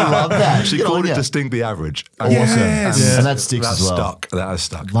 I love that. She Good called on it ya. distinctly average. Awesome. Yes. And that sticks That's as well. stuck. That has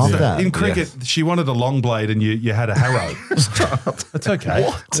stuck. Love that. In cricket, she wanted a long blade and you had a harrow. That's okay.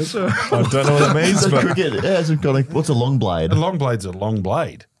 I don't know what that means, So but cricket, yeah, it's got what's a long blade? A long blade's a long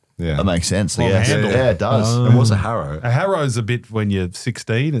blade. Yeah. That makes sense. Long Yeah, handle. yeah, it does. And what's a harrow? A harrow's a bit when you're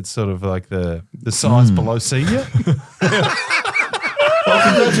 16. It's sort of like the size below senior. Well,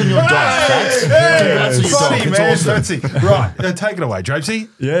 congrats on your dog, Fats. Congrats on your dog. Funny, It's man. awesome. Fancy. Right. Take it away, Drapesy.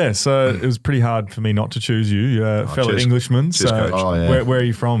 yeah, so it was pretty hard for me not to choose you. You're a fellow cheers. Englishman. Cheers, So coach. Oh, yeah. where are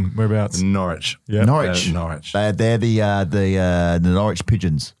you from? Whereabouts? Norwich. Yeah. Norwich. Norwich. They're the Norwich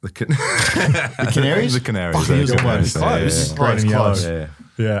Pigeons. The Canaries? The Canaries. Fuck, he was the almost Canaries. close. Green and yellow.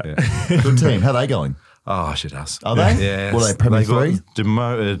 Yeah. Yeah. Good team. How are they going? Oh, shit us. Are they? Yeah. What are they, Premier got Three?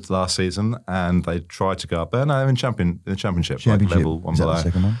 demoted last season, and they tried to go up there. No, they're in the championship, Championship. like level one Is that below. the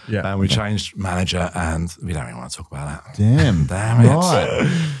second one? Yeah. And we changed manager, and we don't really want to talk about that. Damn. Damn it.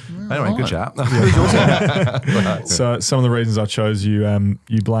 Right. Anyway, good chat. So some of the reasons I chose you,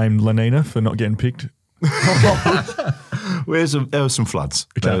 you blamed Lenina for not getting picked. There was some floods.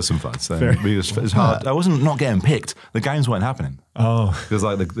 There was some floods. Fair. It was hard. I wasn't not getting picked. The games weren't happening Oh, because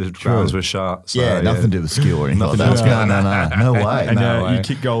like the grounds were shut. So, Yeah, nothing to do with skill or anything like Nothing that. to do with No way. and No way. you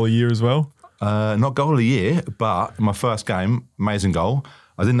kick goal a year as well. Not goal of the year, but my first game, amazing goal.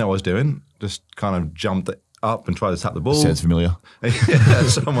 I didn't know what I was doing. Just kind of jumped up and tried to tap the ball. Sounds familiar. Yeah,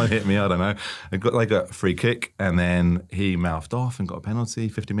 someone hit me, I don't know. They got a free kick and then he mouthed off and got a penalty,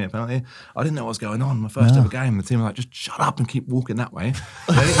 50-minute penalty. I didn't know what was going on. My first ever game, the team were like, just shut up and keep walking that way.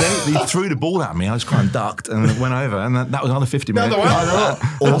 Then he threw the ball at me. I just kind of ducked and it went over and that was another 50 minutes. I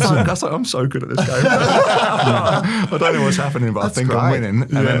was like, I'm so good at this game. I don't know what's happening, but That's I think I'm great. winning.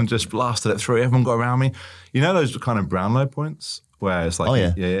 And then just blasted it through. Everyone got around me. You know those kind of Brownlow points? Where it's like, Oh,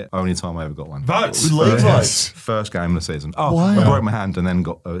 yeah. only time I ever got one. Votes. League votes. First game of the season. Oh, Wow. I broke my hand and then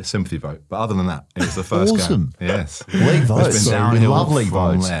got a sympathy vote. But other than that, it was the first Awesome. game. Yes. League votes. It's So been we downhill love league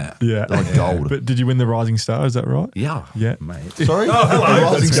from votes. there. Yeah. Like gold. But did you win the Rising Star? Is that right? Yeah. Yeah. Mate. Sorry? Oh, hello. The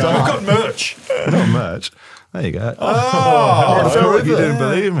Rising We've Star. got merch. Not merch. There you go. Oh, I feel like you didn't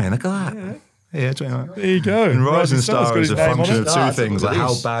believe me. Look at that. Yeah, 21. There you go. And Rising Star's Star got is his a name on function it. of Ah, two that's things, what like it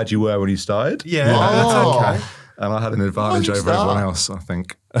how is. bad you were when you started. Yeah, Oh. that's okay. And I had an advantage Rising over Star. everyone else, I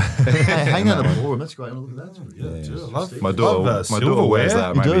think. Hey, hang on the ballroom. That's great. Look at that. My daughter wears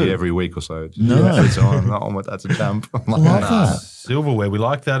that You maybe do? every week or so. No. It's on. Not on my dad's a champ. I'm like, Love nah. that. Silverware. We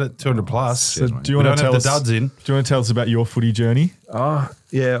like that at 200 plus. So Cheers, mate. do you We want to don't tell have the us? duds in. Do you want to tell us about your footy journey?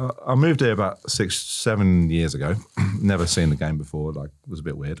 Yeah, I moved here about 6-7 years ago. Never seen the game before. Like, it was a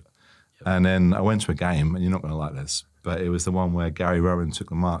bit weird. And then I went to a game, and you're not going to like this, but it was the one where Gary Rowan took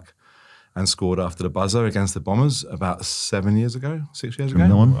the mark and scored after the buzzer against the Bombers about 6 years ago. Remember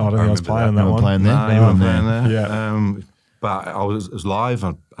that one? I don't think I was playing on that Remember one. playing there? No, you weren't playing there. Yeah. But it was live.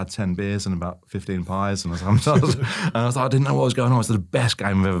 I had 10 beers and about 15 pies, and I was like, I didn't know what was going on. It was the best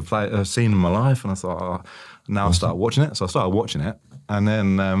game I've ever seen in my life, and I thought, now I'll start watching it. So I started watching it, and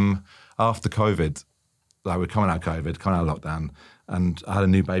then after COVID, like we're coming out of lockdown, and I had a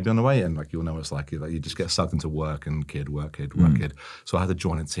new baby on the way, and like you'll know what it's like you just get sucked into work and kid. So I had to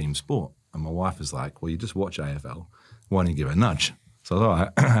join a team sport, and my wife was like, well, you just watch AFL. Why don't you give it a nudge? So I was all right.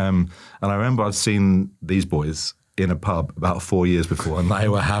 And I remember I'd seen these boys in a pub about 4 years before, and they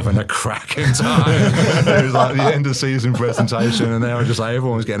were having a cracking time. It was like the end of season presentation, and they were just like,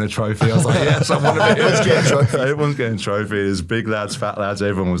 everyone was getting a trophy. I was like, yes, I want to be here. Everyone's getting trophies, big lads, fat lads,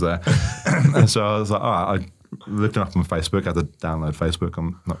 everyone was there. And so I was like, all right, I looked it up on Facebook. I had to download Facebook.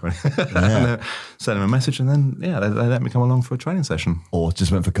 I'm not ready. And then sent them a message, and then, they let me come along for a training session. Or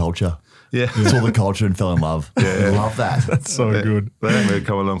just went for culture. Yeah. Saw the culture and fell in love. Yeah. Love that. That's so good. They let me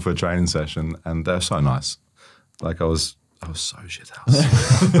come along for a training session, and they're so nice. Like I was so shit house.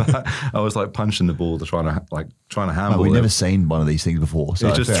 I was like punching the ball trying to handle it. We've never seen one of these things before. So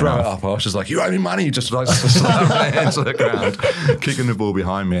you just throw it up. I was just like, you owe me money. Just like slam my hands to the ground, kicking the ball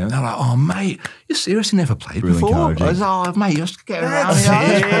behind me. And they're like, oh, mate, you seriously never played really before? encouraging. I was like, oh, mate, you're just getting around here.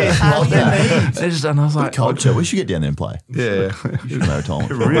 And I was like, culture. We should get down there and play. Yeah. It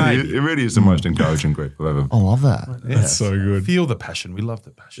It really is the most encouraging group I've ever. I love that. That's so good. Feel the passion. We love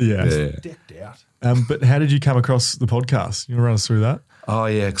the passion. Yeah. Decked out. But how did you come across the podcast? You want to run us through that? Oh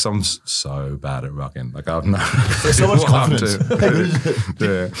yeah, because I'm so bad at rucking. Like I've no. There's so much confidence.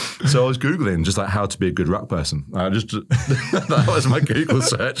 Yeah. So I was googling just like how to be a good ruck person. That was my Google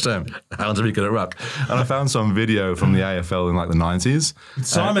search term: how to be good at ruck. And I found some video from the AFL in like the 90s.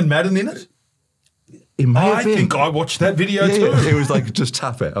 Simon Madden in it? It may I have been. think I watched that video Yeah, too. yeah. It was like just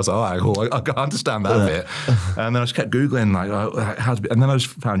tap it. I was like, all right, cool. I can understand that bit. And then I just kept googling like how to be, and then I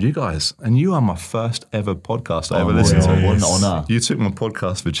just found you guys, and you are my first ever podcast I ever listened to. What an honour. You took my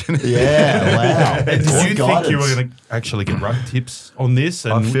podcast virginity. Yeah, wow. Did you think you were going to actually get ruck tips on this?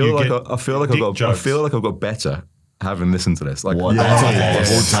 And I feel like I I've got better having listened to this. Like, What? That's a lot.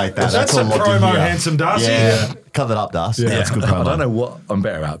 We'll take that. That's a lot to promo, hear. handsome Darcy. Yeah. Cut that up, Darcy. Yeah, that's good promo. I don't know what I'm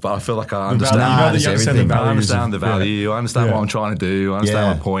better at, but I feel like I understand. value. You understand everything. the I values understand the of- value. I understand what I'm trying to do. I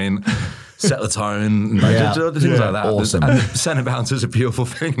understand my point. Set the tone. Like, Yeah. things like that. Awesome. And centre bounce is a beautiful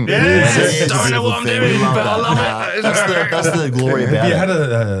thing. Yes. Don't know what I'm We doing, love but I love that. it. That's the glory about Have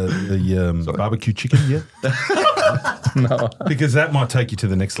you it. had the barbecue chicken yet? No. Because that might take you to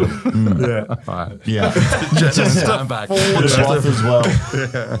the next level. Yeah. Just stand back. Good life as well. It's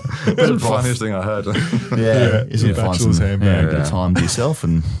the funniest thing I heard. Yeah. Isn't Yeah. it fun? Bachelor's handbag. Bit of time to yourself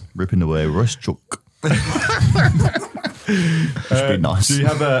and rip into a roast chook. Should be nice. Do you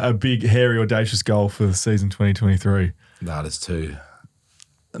have a big, hairy, audacious goal for the season 2023? No, there's two.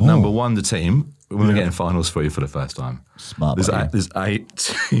 Number one, the team. We're getting finals for you for the first time. Smart. There's 8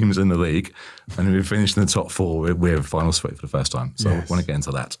 teams in the league, and we've finished in the top 4. We're finals for you for the first time. So I want to get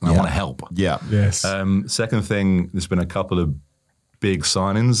into that. And I want to help. Yeah. Yes. Second thing, there's been a couple of big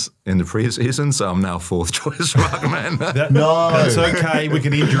signings in the pre-season, so I'm now 4th choice ruckman. That's okay. We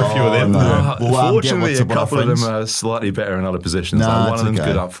can injure a few of them. no. Well, Fortunately, get a what's couple up, of them friends. are slightly better in other positions. No, Like one it's of them's okay.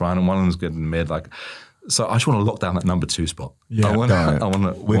 good up front, and one of them's good in mid. Like, so I just want to lock down that number 2 spot. Yeah, I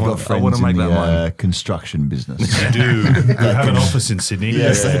want We've got friends to make in that mine. the construction business. You do. You have an office in Sydney.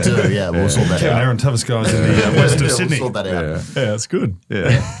 Yes, they do. Yeah, we'll sort that Kevin out. Aaron, toughest guys in the west of We'll Sydney. sort that out. Yeah, yeah, that's good.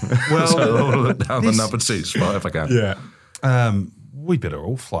 yeah. Well, so I want to look down the number 2 spot if I can. Yeah. We better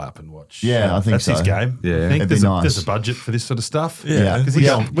all fly up and watch. Yeah, I think that's so. his game. Yeah. I think It'd be there's, nice. there's a budget for this sort of stuff. Yeah. because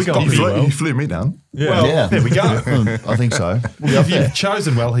Yeah. We're going You pretty flew, well. you flew me down. Well, Yeah. there we go. I think so. We'll If you've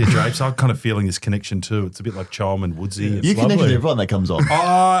chosen well here, Drapes, I'm kind of feeling this connection too. It's a bit like Chalm and Woodsy. It's You connect with lovely. everyone that comes on.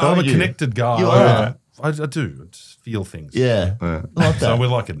 I'm a Don't you? connected guy. You are. I do. I just feel things. Yeah. I like So that. we're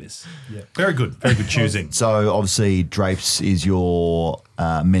liking this. Yeah. Very good. Very good choosing. So obviously Drapes is your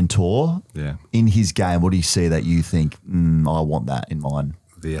mentor. Yeah. In his game, what do you see that you think, I want that in mine?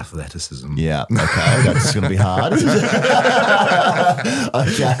 The athleticism. Yeah, okay, that's going to be hard.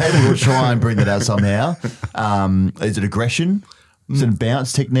 Okay, we'll try and bring that out somehow. Is it aggression? Is it a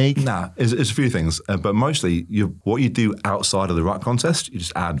bounce technique? Nah, it's a few things, but mostly what you do outside of the ruck contest, you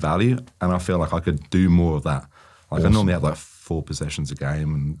just add value, and I feel like I could do more of that. Like I normally have like 4 possessions a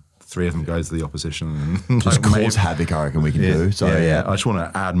game, and 3 of them go to the opposition. And Just like, cause havoc, I reckon we can do. So yeah. I just want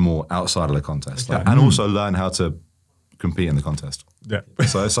to add more outside of the contest, and also learn how to compete in the contest. Yeah.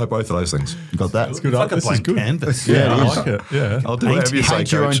 So both of those things. You got that? It's good. It's like a This is blank good. canvas. Yeah, I it is. like it. Yeah. I'll do whatever you say,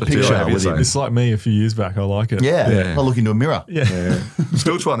 paint your own Coach. I'll do picture whatever you with say. him. It's like me a few years back. I like it. Yeah. Yeah. I'll look into a mirror. Yeah. I'm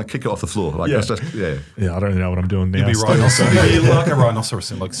still trying to kick it off the floor. Like, Yeah. that's just, Yeah, I don't know what I'm doing now. You'll be still. rhinoceros. You're like a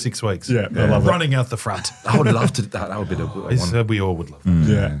rhinoceros in like 6 weeks. Yeah, I love it. Running out the front. I would love to. That would be the one. We all would love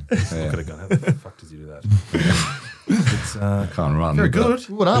that. Yeah. Could have gone, how the fuck does you do that? It's Can't run. very but- good.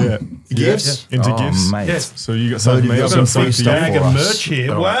 What up? Yeah. Gifts? Into Oh, gifts. mate. Yes. So you got something for you've me. got I've some got something free for stuff you. Bag of for us. merch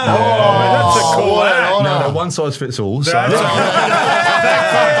here. Wow. Oh, That's a cool what an hat. honour. No, one size fits all. So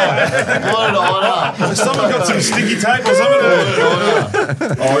What an honour. Someone got some sticky tape or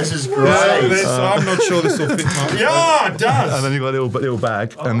something. Oh, this is No, great. I'm not sure this will fit my... Yeah, it and does. then you got a little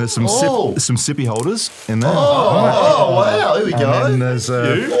bag, and there's some Oh. some sippy holders in there. Oh, wow. Here we And then go. there's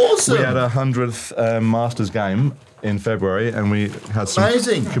Awesome. we had a 100th Masters game in February, and we had some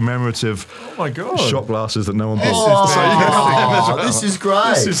Amazing. commemorative Oh my God. shot glasses that no one bought. Oh, this is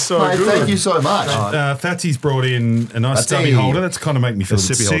great. This is so Mate, good. Thank you so much. Fatsy's brought in a nice stubby Fatsy. holder. That's kind of make me feel A a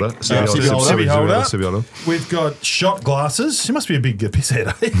bit sippy sick. holder. Yeah, Sippy holder. sippy holder. Sippy holder. We've got shot glasses. He must be a big pisshead,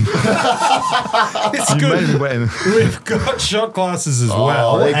 eh? It's You good. made me wet in. We've got shot glasses as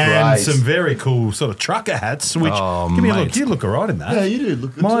well, they're and great. some very cool sort of trucker hats. Which give me a look. mate. You look alright in that. Yeah, you do.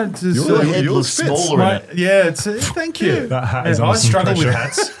 Look good. Mine too. is Your head yours looks fits. smaller in it. yeah, it's thank you. That hat is I under some struggle with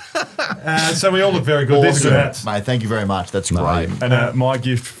pressure. hats, so we all look very good. These are good hats. Mate, thank you very much. That's great. And my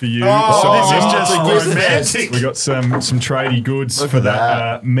gift for you. Oh, this is just Oh, romantic. We got some tradie goods Look for at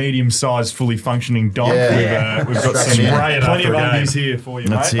that medium-sized, fully functioning dog. Yeah. We've got Strap some him in. Spray it plenty of after a game. undies here for you,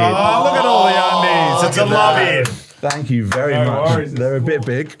 That's mate. it. Oh, look at all the undies. It's a look at love that. in. Thank you very No much. worries. They're a bit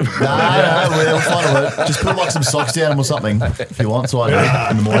big. No, we'll find it. Just put like some socks down or something if you want. So I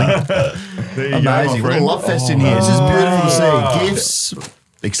do in the morning. There you Amazing. go, my Little friend. love fest in here. This is beautiful to see. Gifts,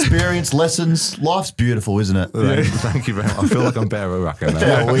 experience, lessons. Life's beautiful, isn't it? Thank you very much. I feel like I'm better at racking now.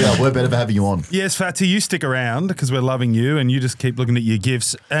 Yeah, we are. We're better for having you on. Yes, Fatsy, you stick around because we're loving you and you just keep looking at your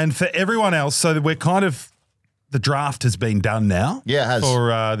gifts. And for everyone else, so that we're kind of, the draft has been done now. Yeah, it has.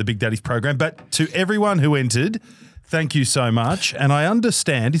 For the Big Daddies program. But to everyone who entered, thank you so much. And I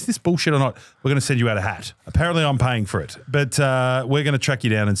understand, is this bullshit or not? We're going to send you out a hat. Apparently I'm paying for it. But we're going to track you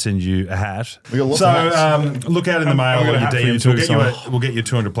down and send you a hat. We got lots so of hats. look out in the mail I've got or a your hat for you DMs. too, We'll get you a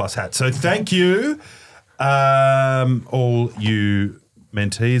 200 plus hat. So thank you, all you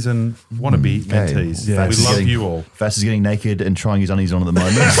mentees and wannabe mentees. Yeah, We love you all. Fast is getting naked and trying his undies on at the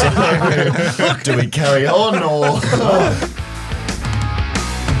moment. So do we carry on or?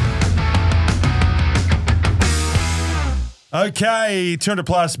 Okay, 200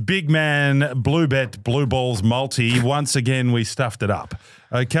 plus big man blue bet blue balls multi. Once again, we stuffed it up.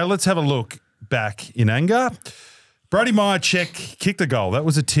 Okay, let's have a look back in anger. Brody Myercheck kicked a goal. That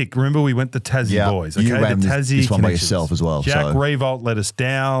was a tick. Remember, we went the Tassie Yeah, boys. you Okay, ran the this Tassie one by connections. yourself as well, Jack so- Revolt let us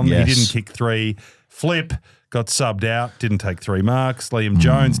down. Yes. He didn't kick 3. Flip got subbed out. Didn't take 3 marks. Liam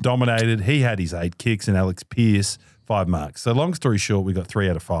Jones dominated. He had his 8 kicks, and Alex Pearce 5 marks. So long story short, we got 3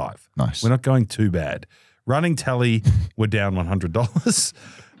 out of 5. Nice. We're not going too bad. Running tally, we're down $100.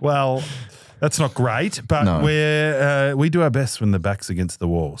 Well, that's not great, but No. we do our best when the back's against the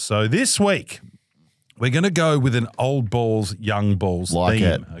wall. So this week, we're going to go with an old balls, young balls Like theme,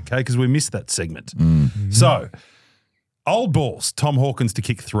 it. okay? Because we missed that segment. So, old balls, Tom Hawkins to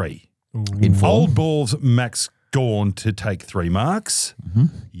kick 3. In form. Old balls, Max Gawn to take 3 marks.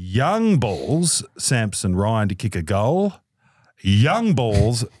 Young balls, Samson Ryan to kick a goal. Young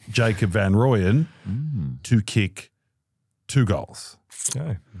balls, Jacob Van Rooyen to kick 2 goals.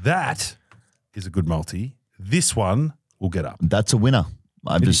 Okay. That is a good multi. This one will get up. That's a winner.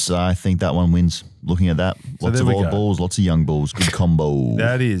 I think that one wins. Looking at that, lots there of we old go. balls, lots of young balls. Good combo.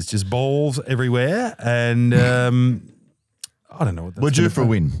 That is just balls everywhere. And I don't know what that's We're due gonna for a be.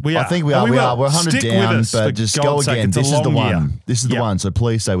 win. We are. I think we And are. We will. are. We're 100 Stick with down, us, for but just go God's sake. again. It's a This is the long one. year. This is the Yep. one. So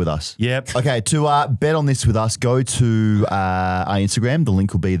please stay with us. Yep. Okay, to bet on this with us, go to our Instagram. The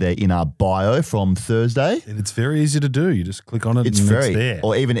link will be there in our bio from Thursday. And it's very easy to do. You just click on it It's and very, it's there.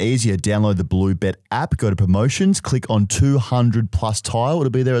 or even easier, download the Blue Bet app, go to promotions, click on 200 plus tile. It'll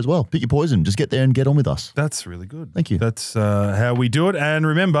be there as well. Pick your poison. Just get there and get on with us. That's really good. Thank you. That's how we do it. And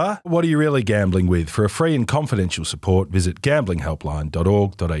remember, what are you really gambling with? For a free and confidential support, visit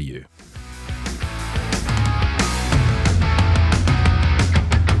gamblinghelpline.org.au.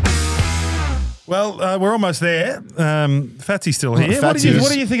 Well, we're almost there. Fatsy's still here. What do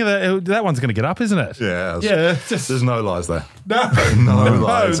Fatsy's- you think of that? That one's going to get up, isn't it? Yeah. Yeah. Just, There's no lies there. no, No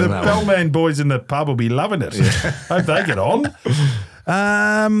lies the in that one. Bellman boys in the pub will be loving it. Hope they get on.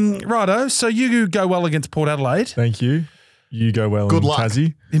 Righto. So you go well against Port Adelaide Thank you. You go well Good in luck.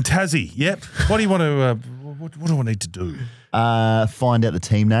 Tassie. in Tassie. Yep. What do you want to? What do I need to do? Find out the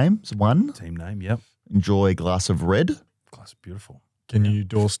team names. One. Team name, yep. Enjoy a glass of red. Class, beautiful. Can you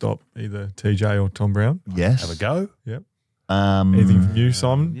doorstop either TJ or Tom Brown? Yes. Have a go. Yep. Um, Anything from you,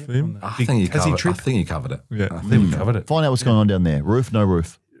 Simon, Yeah, for him? on I the think you big Tassie covered. I trip. think you covered it. Yeah. I think we covered it. Find out what's going on down there. Roof, no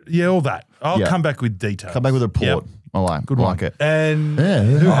roof. Yeah, all that. I'll Yeah. come back with details. Come back with a report. Yep. I like. Good I one. like it. And Yeah.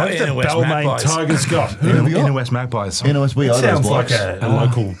 who yeah. has the Inner West Balmain Magpies. Tigers got? Who have we got? Inner West Magpies. You know, we That owe those sounds like blokes. a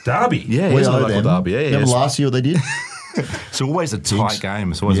local derby. Yeah, it We is a owe local them. derby. Yeah, Remember yeah. last year what they did? It's always a tight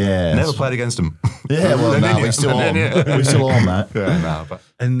game. It's always Yeah. never played against them. Yeah, well, And no, then we're you- still and on. then you- We're still on, mate. Yeah, no, but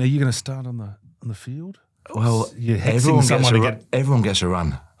And are you going to start on the field? well, You're hexing everyone someone gets to a, get. everyone gets a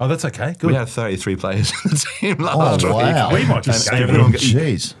run. Oh, that's okay. Good. We had 33 players in the team last week. wow. We might just And skip everyone it. gets-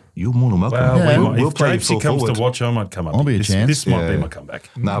 Jeez. You're more than welcome. Well, Yeah. we might, if play Japesy full comes forward. to watch, I might come up. I'll be a this, chance. This might be Yeah. my comeback.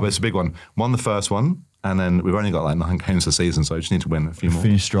 No, but it's a big one. Won the first one, and then we've only got like 9 games this season, so we just need to win a few more.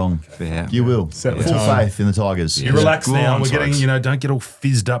 Finish strong. Yeah. You will. Set the Full tone. faith in the Tigers. You relax Go now. on, We're getting, Tigers. don't get all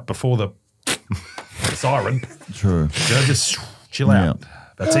fizzed up before the siren. True. Just chill out.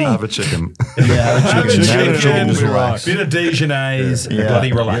 That's it. Have a chicken. Yeah, Have a chicken, Just relax. bit of Dijonnaise, Yeah.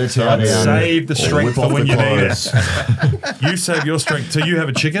 bloody relax. Get it down. Save the Or strength whip for off when the you need clothes. it. You save your strength. So you have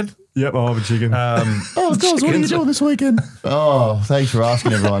a chicken. Yep, I'll have a chicken. Oh, guys, what are you doing this weekend? Oh, thanks for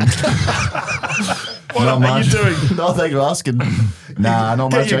asking, everyone. What are you doing? No, thanks for asking. Nah,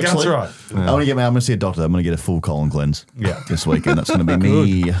 not Get much your guts actually. right. I'm gonna see a doctor. I'm gonna get a full colon cleanse. Yeah. This weekend. That's gonna be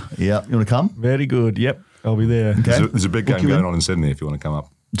me. Yeah. You wanna come? Very good. Yep, I'll be there. Okay. There's a big Book game you in. going on in Sydney if you want to come up.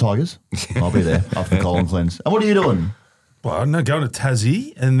 Tigers? I'll be there after the colon cleanse. And what are you doing? Well, no, going to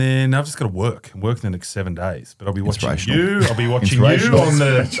Tassie, and then I've just got to work. I'm working the next 7 days, but I'll be watching Inspirational. you. I'll be watching you Inspirational. on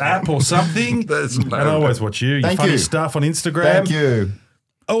the app or something. And I always watch you. Your Thank funny you. stuff on Instagram. Thank you.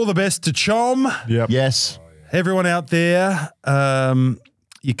 All the best to Chom. Yep. Yes. Everyone out there,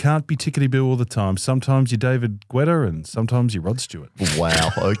 you can't be tickety-boo all the time. Sometimes you're David Guetta and sometimes you're Rod Stewart. Wow.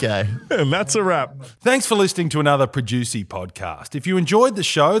 Okay. And that's a wrap. Thanks for listening to another Producy podcast. If you enjoyed the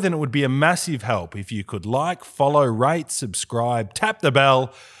show, then it would be a massive help if you could like, follow, rate, subscribe, tap the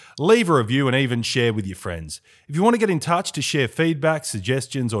bell, leave a review, and even share with your friends. If you want to get in touch to share feedback,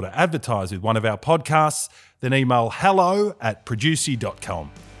 suggestions, or to advertise with one of our podcasts, then email hello@producy.com.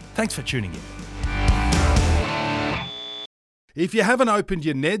 Thanks for tuning in. If you haven't opened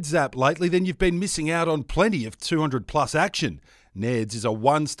your Neds app lately, then you've been missing out on plenty of 200 plus action. Neds is a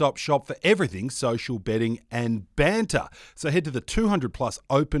one-stop shop for everything social betting and banter. So head to the 200 plus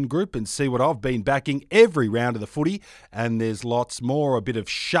open group and see what I've been backing every round of the footy. And there's lots more, a bit of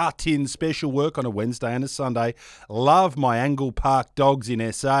shut-in special work on a Wednesday and a Sunday. Love my Angle Park dogs in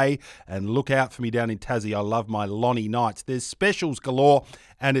SA, and look out for me down in Tassie. I love my Lonnie Nights. There's specials galore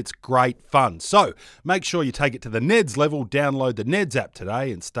and it's great fun. So make sure you take it to the Neds level, download the Neds app today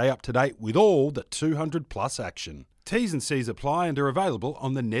and stay up to date with all the 200 plus action. T's and C's apply and are available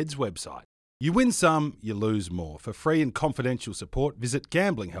on the Neds website. You win some, you lose more. For free and confidential support, visit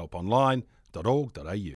gamblinghelponline.org.au.